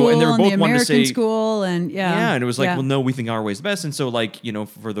French school, and they were and both the wanting to American say- school. And Yeah, and it was like, well, no, we think our way is the best. And so,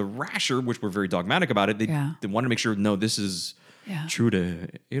 for the Rascher, which we're very dogmatic about it, they wanted to make sure, no, this is true to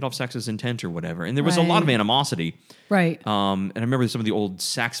Adolf Sax's intent or whatever. And there was a lot of Right. animosity. Right. And I remember some of the old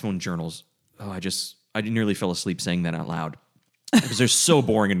saxophone journals. Oh, I nearly fell asleep saying that out loud. Because they're so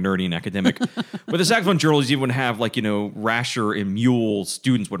boring and nerdy and academic. But the saxophone journals even would have Rascher and Mule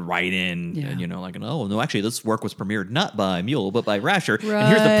students would write in and oh no, actually this work was premiered not by Mule but by Rascher. And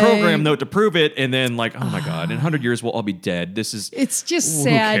here's the program note to prove it. And then oh my God, in 100 years we'll all be dead. It's just who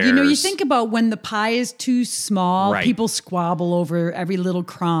sad. You cares? think about when the pie is too small, Right. people squabble over every little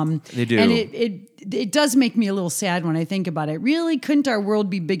crumb. They do. And it does make me a little sad when I think about it. Really, couldn't our world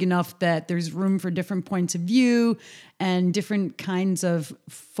be big enough that there's room for different points of view and different kinds of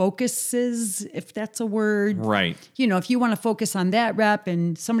focuses, if that's a word? Right. If you want to focus on that rep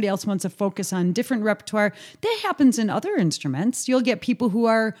and somebody else wants to focus on different repertoire, that happens in other instruments. You'll get people who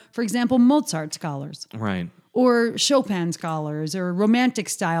are, for example, Mozart scholars. Right. Or Chopin scholars or romantic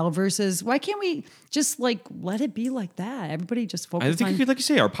style versus why can't we just let it be like that? Everybody just focus I think, like you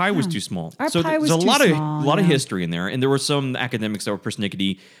say, our pie was too small. Our so pie was there's a too lot small, of lot of yeah. history in there, and there were some academics that were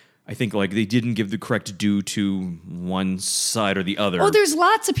persnickety. I think they didn't give the correct due to one side or the other. Oh, there's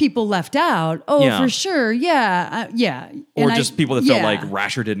lots of people left out. Oh, Yeah. for sure. Yeah. Yeah. or And just people that felt like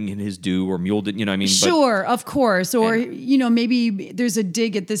Rascher didn't get his due or Mule didn't, But, Sure, of course. Or, maybe there's a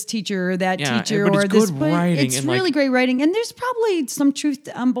dig at this teacher or that teacher but or it's this. good But writing it's and, really great writing. And there's probably some truth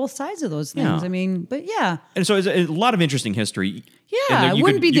on both sides of those things. Yeah. But yeah. And so it's a lot of interesting history. Yeah, And then it you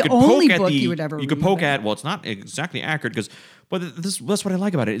wouldn't be you the could poke only at book you would ever You could read, poke but- at, well, it's not exactly accurate but that's what I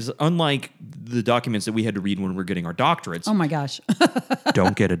like about it is unlike the documents that we had to read when we were getting our doctorates. Oh my gosh.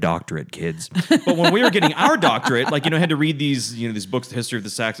 Don't get a doctorate, kids. But when we were getting our doctorate, had to read these books, the history of the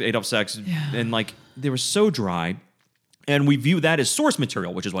sax, Adolf Sax, and they were so dry. And we view that as source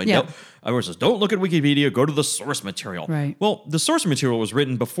material, which is why everyone says, don't look at Wikipedia, go to the source material. Right. Well, the source material was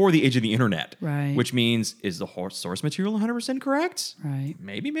written before the age of the internet. Right. Which means, is the source material 100% correct? Right.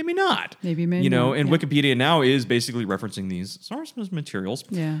 Maybe, maybe not. Maybe not. And Wikipedia now is basically referencing these source materials.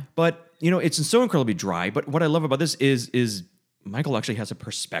 Yeah. But, it's so incredibly dry. But what I love about this is Michael actually has a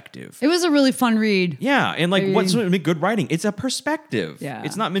perspective. It was a really fun read. Yeah, and what's good writing? It's a perspective. Yeah.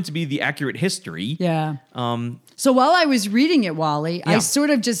 It's not meant to be the accurate history. Yeah. So while I was reading it, Wally, I sort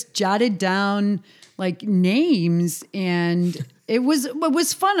of just jotted down names, and it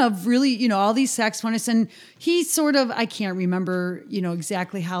was fun of really, all these saxophonists, and he sort of, I can't remember,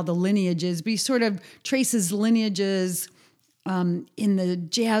 exactly how the lineage is, but he sort of traces lineages in the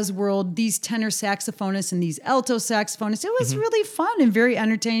jazz world, these tenor saxophonists and these alto saxophonists. It was really fun and very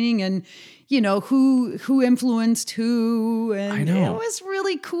entertaining, and who influenced who, and I know. it was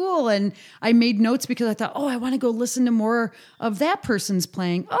really cool. And I made notes because I thought, I want to go listen to more of that person's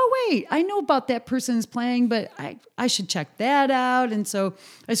playing. Oh wait, I know about that person's playing, but I should check that out. And so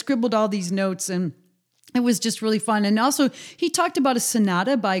I scribbled all these notes, and it was just really fun. And also he talked about a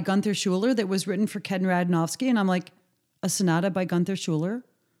sonata by Gunther Schuller that was written for Ken Radnowski, and I'm like, a sonata by Gunther Schuller?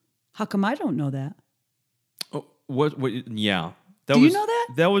 How come I don't know that? Oh, what? Yeah. Do you know that?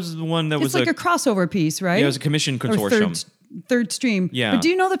 That was the one that It's was like a crossover piece, right? Yeah, it was a commission consortium. Third stream. Yeah. But do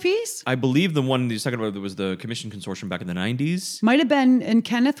you know the piece? I believe the one you're talking about was the commission consortium back in the 90s. Might have been, and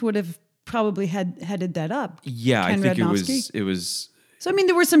Kenneth would have probably headed that up. Yeah, Ken I think Radnowski. it was. So, I mean,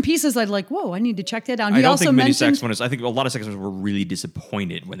 there were some pieces I'd like, whoa, I need to check that out. And I don't also think many mentioned, saxophonists, I think a lot of saxophonists were really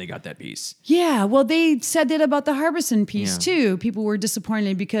disappointed when they got that piece. Yeah, well, they said that about the Harbison piece, Yeah. too. People were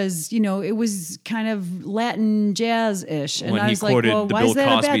disappointed because, it was kind of Latin jazz-ish. And When I he was like, quoted well, the why Bill is that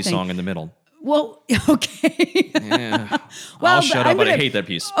a Cosby bad thing? song in the middle. Well, okay. Yeah. Well, I'll shut I'm up, but I gonna- hate that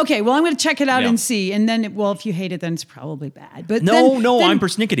piece. Okay, well, I'm going to check it out Yeah. and see. And then, if you hate it, then it's probably bad. But No, then, I'm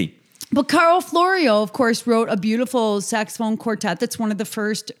persnickety. But Carl Florio, of course, wrote a beautiful saxophone quartet. That's one of the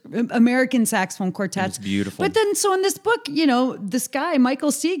first American saxophone quartets. It's beautiful. But then, so in this book, this guy,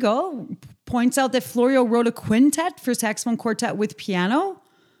 Michael Siegel, points out that Florio wrote a quintet for saxophone quartet with piano.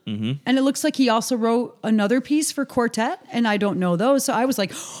 Mm-hmm. And it looks like he also wrote another piece for quartet, and I don't know those. So I was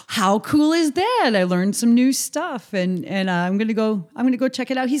like, how cool is that? I learned some new stuff, and I'm gonna go check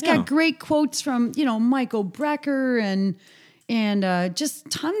it out. He's got great quotes from Michael Brecker and just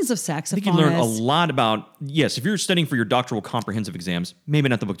tons of saxophonists. I think you learn a lot about, yes, if you're studying for your doctoral comprehensive exams, maybe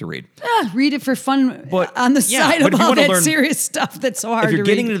not the book to read. Read it for fun, But, on the yeah, side but of if you all wanna that learn- serious stuff that's so hard If you're to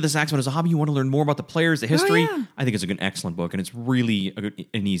getting read. into the saxophone as a hobby, you want to learn more about the players, the history, yeah. I think it's an excellent book, and it's really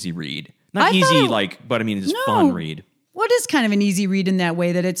an easy read. Not I easy, thought but I mean, it's fun read. Well, it is kind of an easy read in that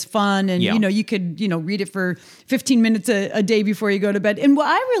way that it's fun, and Yeah. you could read it for 15 minutes a day before you go to bed. And what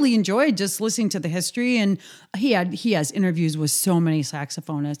I really enjoyed just listening to the history, and he has interviews with so many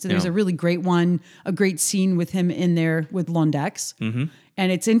saxophonists. There's Yeah. a really great one, a great scene with him in there with Londex. Mm-hmm. And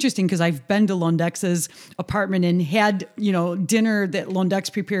it's interesting because I've been to Londex's apartment and had, dinner that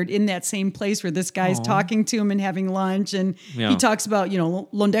Londex prepared in that same place where this guy's talking to him and having lunch. And he talks about,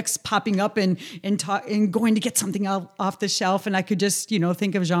 Londex popping up and going to get something off the shelf. And I could just,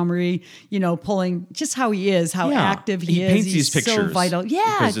 think of Jean-Marie, pulling just how he is, how active he is. Paints He's these pictures. so vital.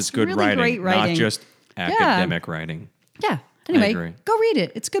 Yeah. Because it's good really writing, great writing. not just academic writing. Yeah. Anyway, agree. go read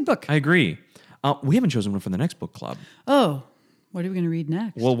it. It's a good book. I agree. We haven't chosen one for the next book club. Oh, what are we going to read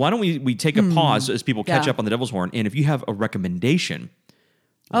next? Well, why don't we take a pause as people catch Yeah. up on the Devil's Horn, and if you have a recommendation,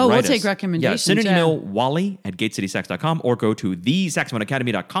 we'll write take us. recommendations. Yeah, send an yeah. email, wally@gatecitysax.com, or go to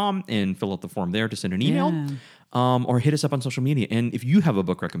thesaxophonacademy.com and fill out the form there to send an email. Yeah. Or hit us up on social media. And if you have a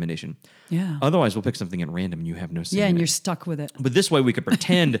book recommendation, Yeah. Otherwise, we'll pick something at random and you have no say. Yeah, in and it. you're stuck with it. But this way, we could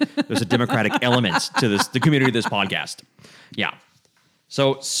pretend there's a democratic element to the community of this podcast. Yeah.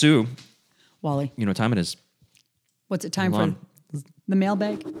 So, Sue, Wally, you know what time it is. what's it time Hold for? The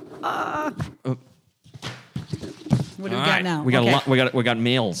mailbag? What do we All got right. now? We got Okay. a lot. We got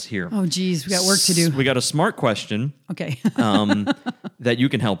mails here. Oh, geez, we got work to do. We got a smart question Okay. that you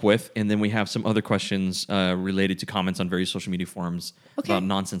can help with, and then we have some other questions related to comments on various social media forums Okay. about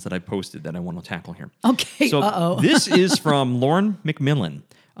nonsense that I posted that I want to tackle here. Okay, So uh-oh. this is from Lauren McMillan.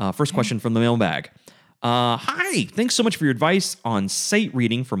 First question from the mailbag. Hi, thanks so much for your advice on sight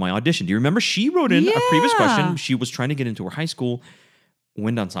reading for my audition. Do you remember she wrote in a previous Yeah. question? She was trying to get into her high school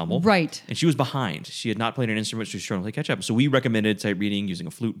wind ensemble. Right. And she was behind. She had not played an instrument. She was trying to play catch up. So we recommended sight reading using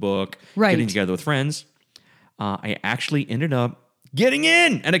a flute book, Right. getting together with friends. I actually ended up getting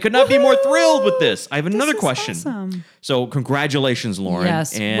in, and I could not be more thrilled with this. I have another is question. awesome. So congratulations, Lauren.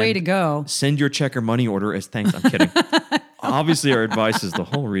 Yes, And way to go. Send your check or money order as thanks. I'm kidding. Obviously, our advice is the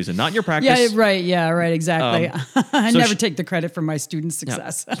whole reason, not your practice. Yeah, right. Yeah, right. Exactly. I never take the credit for my students'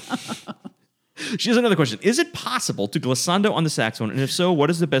 success. Yeah. She has another question. Is it possible to glissando on the saxophone? And if so,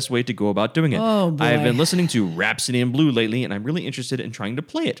 what is the best way to go about doing it? Oh, boy. I have been listening to Rhapsody in Blue lately, and I'm really interested in trying to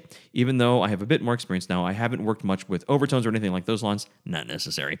play it. Even though I have a bit more experience now, I haven't worked much with overtones or anything like those lines. Not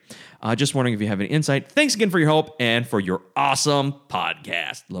necessary. Just wondering if you have any insight. Thanks again for your help and for your awesome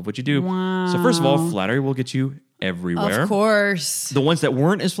podcast. Love what you do. Wow. So first of all, flattery will get you everywhere. Of course. The ones that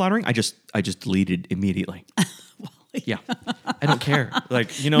weren't as flattering, I just deleted immediately. Yeah, I don't care. Like,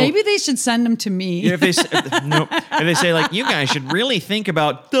 Maybe they should send them to me. if they say like, you guys should really think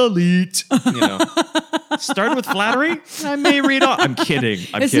about delete. Start with flattery. I may read off. I'm kidding.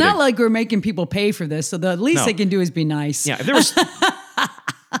 It's not like we're making people pay for this, so the least they can do is be nice. Yeah, if there was.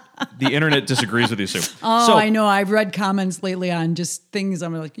 The internet disagrees with you, Sue. Oh, so, I know. I've read comments lately on just things.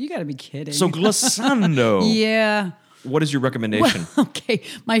 I'm like, you got to be kidding. So glissando. Yeah. What is your recommendation? Well, okay,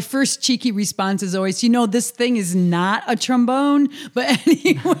 my first cheeky response is always, this thing is not a trombone. But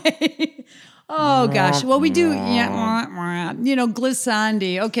anyway, oh gosh, well we do,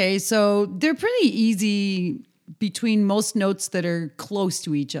 glissandi. Okay, so they're pretty easy between most notes that are close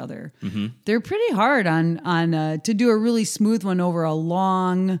to each other. Mm-hmm. They're pretty hard on to do a really smooth one over a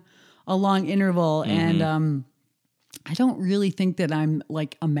long interval, mm-hmm. and I don't really think that I'm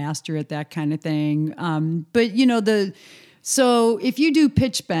like a master at that kind of thing. But so if you do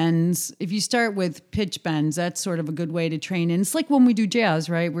pitch bends, if you start with pitch bends, that's sort of a good way to train. And it's like when we do jazz,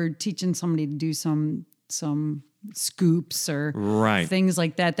 right? We're teaching somebody to do some scoops or things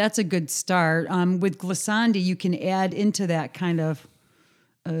like that. That's a good start. With glissandi, you can add into that kind of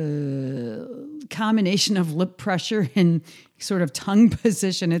combination of lip pressure and sort of tongue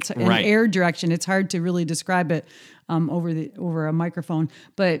position. It's an air direction. It's hard to really describe it over a microphone.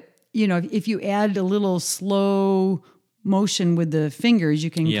 But if you add a little slow motion with the fingers, you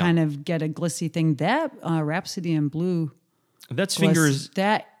can kind of get a glissy thing. That Rhapsody in Blue. That's fingers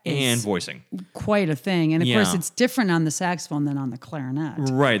and voicing. Quite a thing. And of course, it's different on the saxophone than on the clarinet.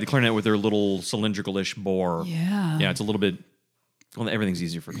 Right. The clarinet with their little cylindrical-ish bore. Yeah. Yeah, it's a little bit. Well, everything's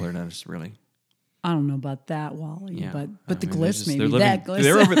easier for clarinetists, really. I don't know about that, Wally, yeah. but the gliss maybe. That gliss.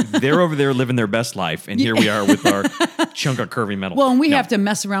 They're over there living their best life, and here we are with our chunk of curvy metal. Well, and we have to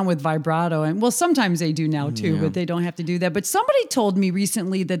mess around with vibrato, and sometimes they do now too, but they don't have to do that. But somebody told me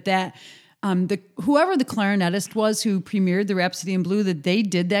recently that whoever the clarinetist was who premiered the Rhapsody in Blue, that they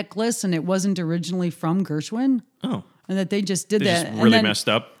did that gliss, and it wasn't originally from Gershwin. Oh, and that they just did that. Just really messed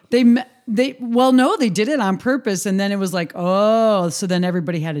up. They did it on purpose, and then it was like, so then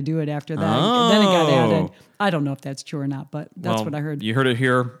everybody had to do it after that. And then it got added. I don't know if that's true or not, but that's what I heard. You heard it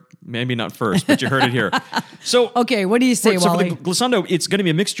here, maybe not first, but you heard it here. So okay, what do you say, Wally? So for the glissando, it's going to be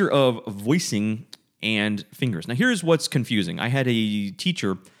a mixture of voicing and fingers. Now, here's what's confusing. I had a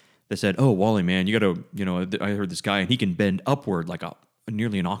teacher that said, "Oh, Wally, man, you got to, I heard this guy, and he can bend upward like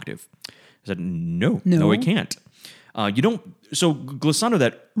nearly an octave." I said, no, he can't. You don't. So glissando,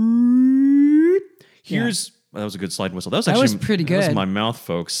 that here's that was a good slide whistle. That was pretty good. That was my mouth,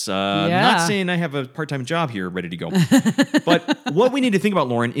 folks. Not saying I have a part-time job here ready to go, but what we need to think about,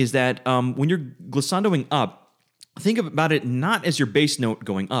 Lauren, is that when you're glissandoing up, think about it not as your bass note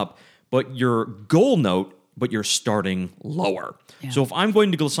going up, but your goal note, but you're starting lower. Yeah. So if I'm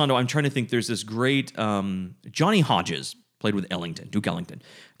going to glissando, I'm trying to think. There's this great Johnny Hodges. Played with Duke Ellington,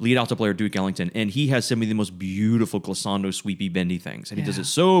 lead alto player Duke Ellington, and he has some of the most beautiful glissando, sweepy, bendy things, and he does it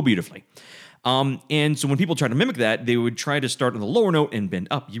so beautifully. And so when people try to mimic that, they would try to start on the lower note and bend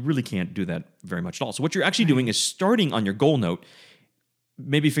up. You really can't do that very much at all. So what you're actually doing is starting on your goal note,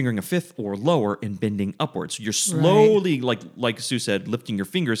 maybe fingering a fifth or lower and bending upwards. So you're slowly, like Sue said, lifting your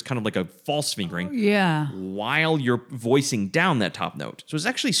fingers, kind of like a false fingering. While you're voicing down that top note. So it's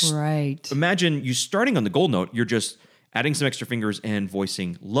actually imagine you starting on the goal note. You're just adding some extra fingers and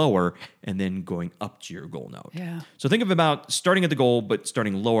voicing lower, and then going up to your goal note. Yeah. So think about starting at the goal, but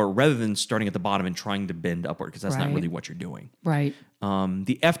starting lower rather than starting at the bottom and trying to bend upward, because that's not really what you're doing. Right.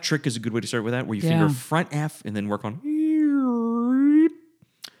 The F trick is a good way to start with that, where you finger front F and then work on.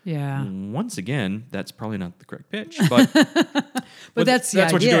 Yeah. Once again, that's probably not the correct pitch, but that's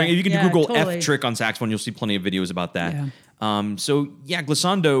what you're doing. If you can Google F trick on saxophone, you'll see plenty of videos about that. Yeah.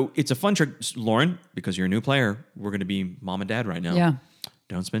 Glissando, it's a fun trick, Lauren, because you're a new player. We're going to be mom and dad right now. Yeah.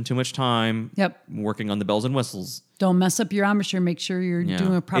 Don't spend too much time working on the bells and whistles. Don't mess up your embouchure. Make sure you're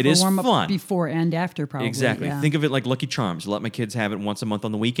doing a proper warm-up before and after, probably. Exactly. Yeah. Think of it like Lucky Charms. Let my kids have it once a month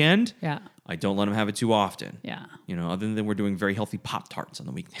on the weekend. Yeah. I don't let them have it too often. Yeah. Other than we're doing very healthy Pop-Tarts on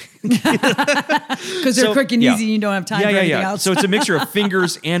the weekend. Because they're quick and easy and you don't have time for anything else. So it's a mixture of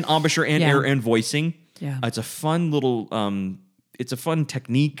fingers and embouchure and air and voicing. Yeah. It's a fun little, it's a fun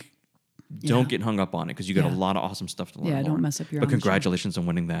technique. Don't get hung up on it because you got a lot of awesome stuff to learn. Yeah, don't mess up your But own congratulations on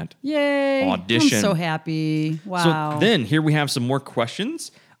winning that. Yay. Audition. I'm so happy. Wow. So then here we have some more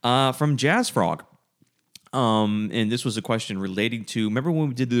questions from Jazz Frog. And this was a question relating to, remember when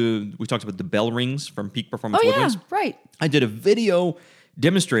we talked about the bell rings from Peak Performance Oh, yeah, Woodwinds? right. I did a video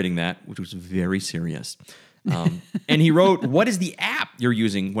demonstrating that, which was very serious. And he wrote, what is the app you're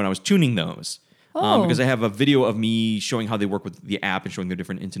using when I was tuning those? Because I have a video of me showing how they work with the app and showing their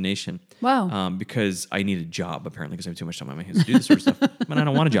different intonation. Wow. Because I need a job, apparently, because I have too much time on my hands to do this sort of stuff. But I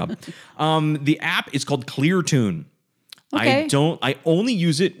don't want a job. The app is called ClearTune. Okay. I only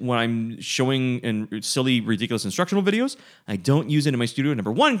use it when I'm showing in silly, ridiculous instructional videos. I don't use it in my studio.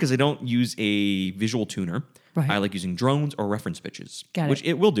 Number one, because I don't use a visual tuner. Right. I like using drones or reference pitches, Got it. which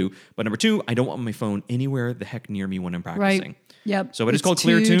it will do. But number two, I don't want my phone anywhere the heck near me when I'm practicing. Right. Yep. So it is It's called too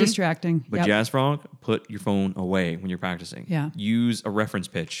ClearTune. distracting. But Yep. Jazz Frog, put your phone away when you're practicing. Yeah. Use a reference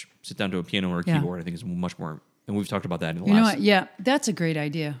pitch. Sit down to a piano or a Yeah. keyboard. I think is much more. And we've talked about that in the You know last. what? Yeah, that's a great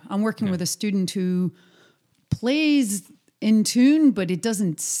idea. I'm working with a student who plays in tune, but it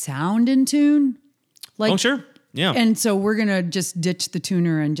doesn't sound in tune. Like, Oh, sure. Yeah. And so we're gonna just ditch the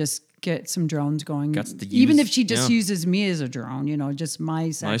tuner and just get some drones going. Got to Even use- if she just yeah. uses me as a drone, just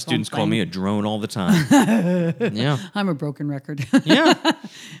my saxophone My students call playing. me a drone all the time. Yeah. I'm a broken record. Yeah.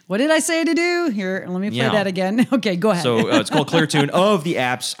 What did I say to do? Here, let me play Yeah. that again. Okay, go ahead. So it's called ClearTune. Of the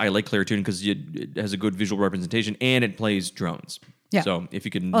apps, I like ClearTune because it has a good visual representation and it plays drones. Yeah. So if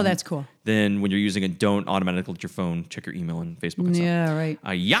you can. Oh, that's cool. Then when you're using it, don't automatically let your phone check your email and Facebook and stuff. Yeah, right.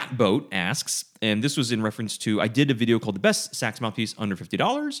 A Yacht Boat asks, and this was in reference to, I did a video called The Best Sax Mouthpiece Under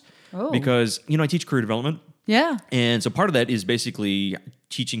 $50 because, I teach career development. Yeah. And so part of that is basically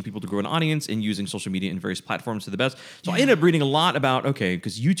teaching people to grow an audience and using social media and various platforms to the best. So I ended up reading a lot about,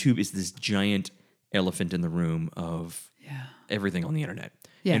 because YouTube is this giant elephant in the room of everything on the internet.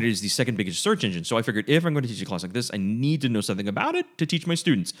 Yeah. And it is the second biggest search engine. So I figured if I'm going to teach a class like this, I need to know something about it to teach my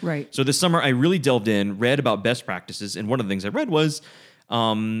students. Right. So this summer, I really delved in, read about best practices. And one of the things I read was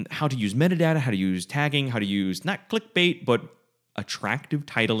how to use metadata, how to use tagging, how to use not clickbait, but attractive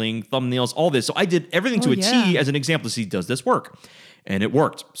titling, thumbnails, all this. So I did everything to a T as an example to see, does this work? And it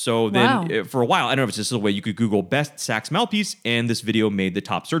worked. So then for a while, I don't know if it's just a way you could Google best sax mouthpiece, and this video made the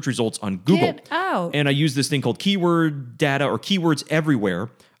top search results on Google. Get out. And I use this thing called Keyword Data or Keywords Everywhere,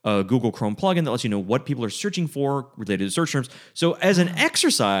 a Google Chrome plugin that lets you know what people are searching for related to search terms. So as an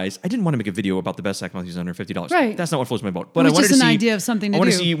exercise, I didn't want to make a video about the best sax mouthpiece under $50. Right. That's not what floats my boat. But It was I wanted just to an see, idea of something to I want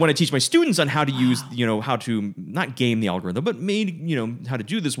do. to see when I teach my students on how to use, how to not game the algorithm, but how to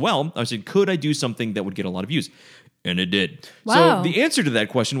do this well. I said, could I do something that would get a lot of views? And it did. Wow. So the answer to that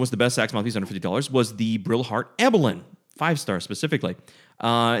question was the best sax mouthpiece under $50 was the Brillhart Evelyn, 5-star specifically.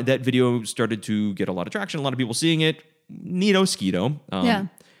 That video started to get a lot of traction, a lot of people seeing it. Neato skeeto. Yeah.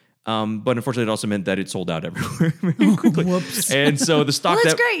 But unfortunately, it also meant that it sold out everywhere very quickly. Whoops. And so the stock Well,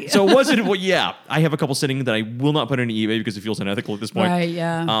 that's great. So it wasn't. Well, yeah, I have a couple sitting that I will not put on eBay because it feels unethical at this point. Right,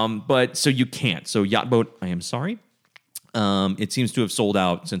 yeah. But so you can't. So Yacht Boat, I am sorry. It seems to have sold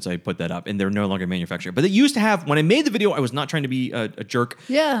out since I put that up, and they're no longer manufacturing. But they used to have, when I made the video, I was not trying to be a jerk.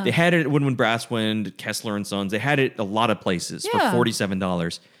 Yeah. They had it at Woodwind Brasswind, Kessler and Sons. They had it a lot of places Yeah. for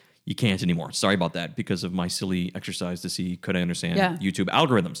 $47. You can't anymore. Sorry about that because of my silly exercise to see could I understand YouTube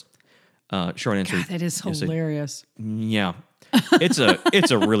algorithms. Short answer. God, that is yes, hilarious. yeah. It's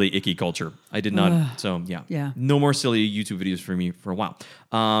a really icky culture. I did not. So yeah. Yeah. No more silly YouTube videos for me for a while.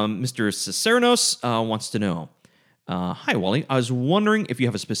 Mr. Cicernos wants to know. Hi, Wally. I was wondering if you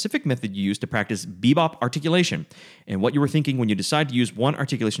have a specific method you use to practice bebop articulation and what you were thinking when you decided to use one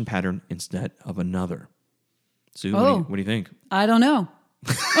articulation pattern instead of another. Sue, what do you think? I don't know.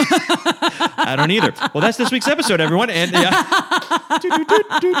 I don't either. Well, that's this week's episode, everyone. And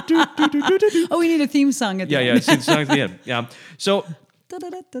Oh, we need a theme song at the yeah, end. it's songs at the end. Yeah. So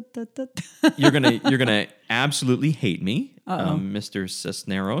you're gonna absolutely hate me, Mr.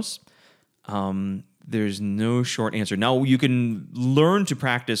 Cisneros. There's no short answer. Now you can learn to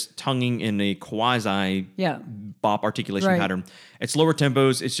practice tonguing in a quasi bop articulation pattern. At slower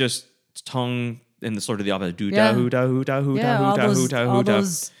tempos, it's just tongue in the sort of the opposite. Do da hoo da hoo da hoo da hoo da hoo da all hoo da.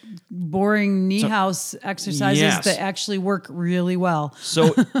 those boring knee house exercises that actually work really well.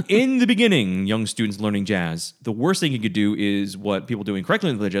 So in the beginning, young students learning jazz, the worst thing you could do is what people do incorrectly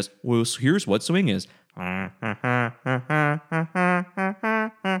in jazz. Well, here's what swing is.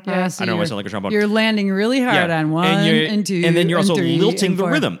 So I don't know why I sound like a trombone. You're landing really hard on one and two, and then you're also three, lilting and the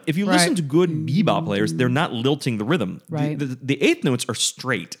four. rhythm. If you listen to good bebop players, they're not lilting the rhythm. Right. The eighth notes are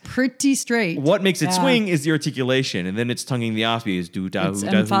straight. Pretty straight. What makes it swing is the articulation, and then it's tonguing the offbeats. Do da It's hoo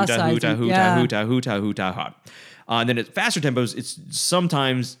da hoo da hoo da emphasizing, hoo yeah. da hoo da hoo da hoo da ha. And then at faster tempos, it's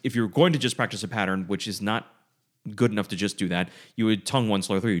sometimes if you're going to just practice a pattern, which is not good enough to just do that, you would tongue one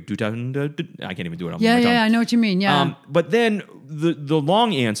slower through. Do da da da. I can't even do it on my tongue. I know what you mean. Yeah. But then the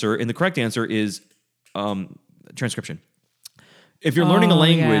long answer and the correct answer is transcription. If you're learning a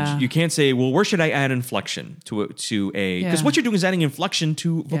language, you can't say, well, where should I add inflection to a because what you're doing is adding inflection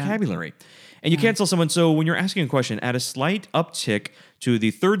to vocabulary. And you can't tell someone, so when you're asking a question, add a slight uptick to the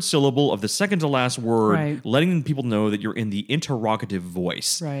third syllable of the second to last word, letting people know that you're in the interrogative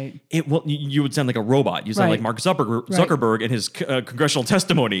voice. Right. You would sound like a robot. You sound like Mark Zuckerberg in his congressional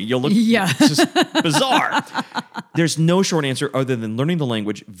testimony. You'll look it's just bizarre. There's no short answer other than learning the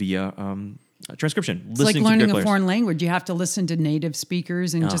language via transcription. It's like learning a foreign language. You have to listen to native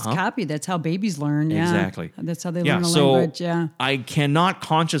speakers and just copy. That's how babies learn. Yeah. Exactly. That's how they learn a language. Yeah. I cannot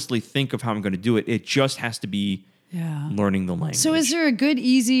consciously think of how I'm going to do it. It just has to be learning the language. So is there a good,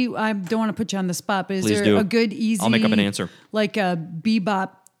 easy, I don't want to put you on the spot, but is Please there do. a good, easy, I'll make up an answer. Like a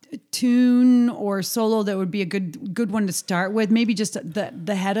bebop tune or solo that would be a good one to start with? Maybe just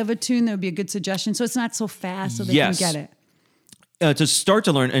the head of a tune that would be a good suggestion. So it's not so fast so they can get it. To start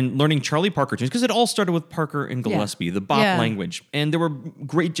to learn and learning Charlie Parker tunes, because it all started with Parker and Gillespie, the bop language. And there were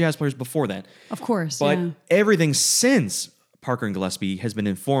great jazz players before that. Of course. But everything since Parker and Gillespie has been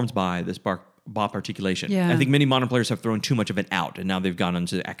informed by this bop articulation. Yeah. I think many modern players have thrown too much of it out, and now they've gone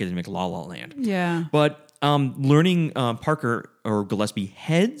into academic la la land. Yeah. But learning Parker or Gillespie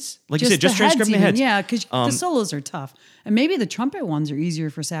heads, like you said, just just transcribing the heads. Yeah, because the solos are tough. And maybe the trumpet ones are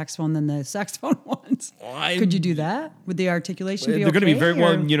easier for saxophone than the saxophone ones. Could you do that? Would the articulation be They're going to be very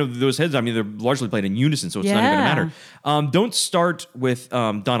or? well, those heads, I mean, they're largely played in unison, so it's not even going to matter. Don't start with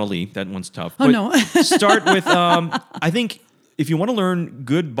Donna Lee. That one's tough. Oh, no. Start with, I think, if you want to learn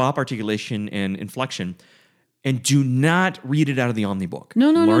good bop articulation and inflection, and do not read it out of the omnibook.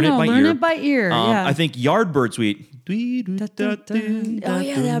 No. Learn it by ear. I think Yardbird Suite. Oh, yeah,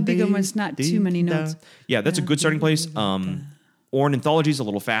 that would be good when it's not too many notes. Yeah, that's a good starting place. Orn Anthology is a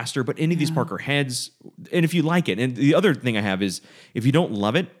little faster, but any of these Parker heads, and if you like it, and the other thing I have is, if you don't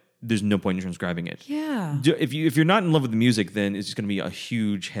love it, there's no point in transcribing it. Yeah. If you're not in love with the music, then it's just going to be a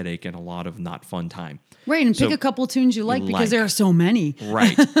huge headache and a lot of not fun time. Right, and pick a couple tunes you like because there are so many.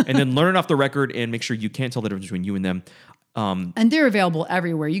 Right, and then learn it off the record and make sure you can't tell the difference between you and them. And they're available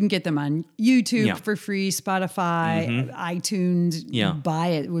everywhere. You can get them on YouTube for free, Spotify, iTunes. Yeah. Buy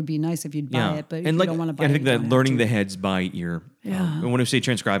it. It would be nice if you'd buy it, but if and you don't want to buy it, I think you that don't learning have the to. heads by ear. Yeah. And when I say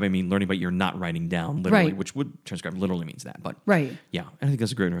transcribe, I mean learning by ear, not writing down literally, Right. which would transcribe literally means that. But Right. yeah, I think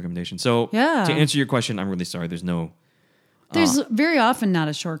that's a great recommendation. So to Yeah. answer your question, I'm really sorry. There's no. There's very often not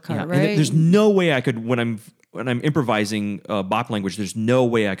a shortcut, And right? there's no way I could when I'm improvising bop language. There's no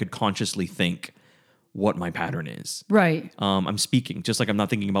way I could consciously think what my pattern is. Right. I'm speaking just like I'm not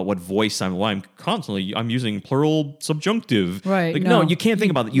thinking about what voice I'm using plural subjunctive. Right, Like, no. you can't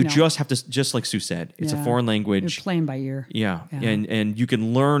think about it. You No. just have to, just like Sue said, it's a Yeah. foreign You're language. playing by ear. Yeah. Yeah. And you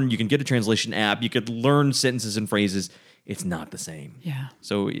can get a translation app. You could learn sentences and phrases. It's not the same. Yeah.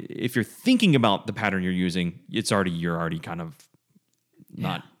 So if you're thinking about the pattern you're using, you're already kind of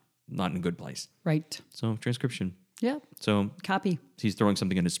not in a good place. Right. So transcription. Yep. So Copy. he's throwing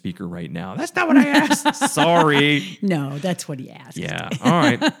something in his speaker right now. That's not what I asked. Sorry. No, that's what he asked. Yeah. All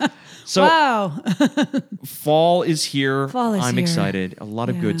right. So Wow. fall is here. Fall is I'm here. excited. A lot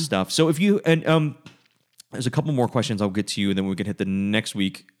of Yeah. good stuff. So if you there's a couple more questions I'll get to you, and then we can hit the next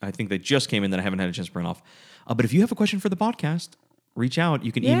week. I think they just came in that I haven't had a chance to print off. But if you have a question for the podcast, reach out.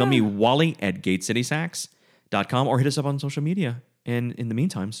 You can email me, wally@gatecitysax.com, or hit us up on social media. And in the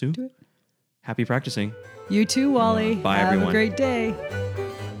meantime, Sue, happy practicing. You too, Wally. Bye, Have everyone. a great day.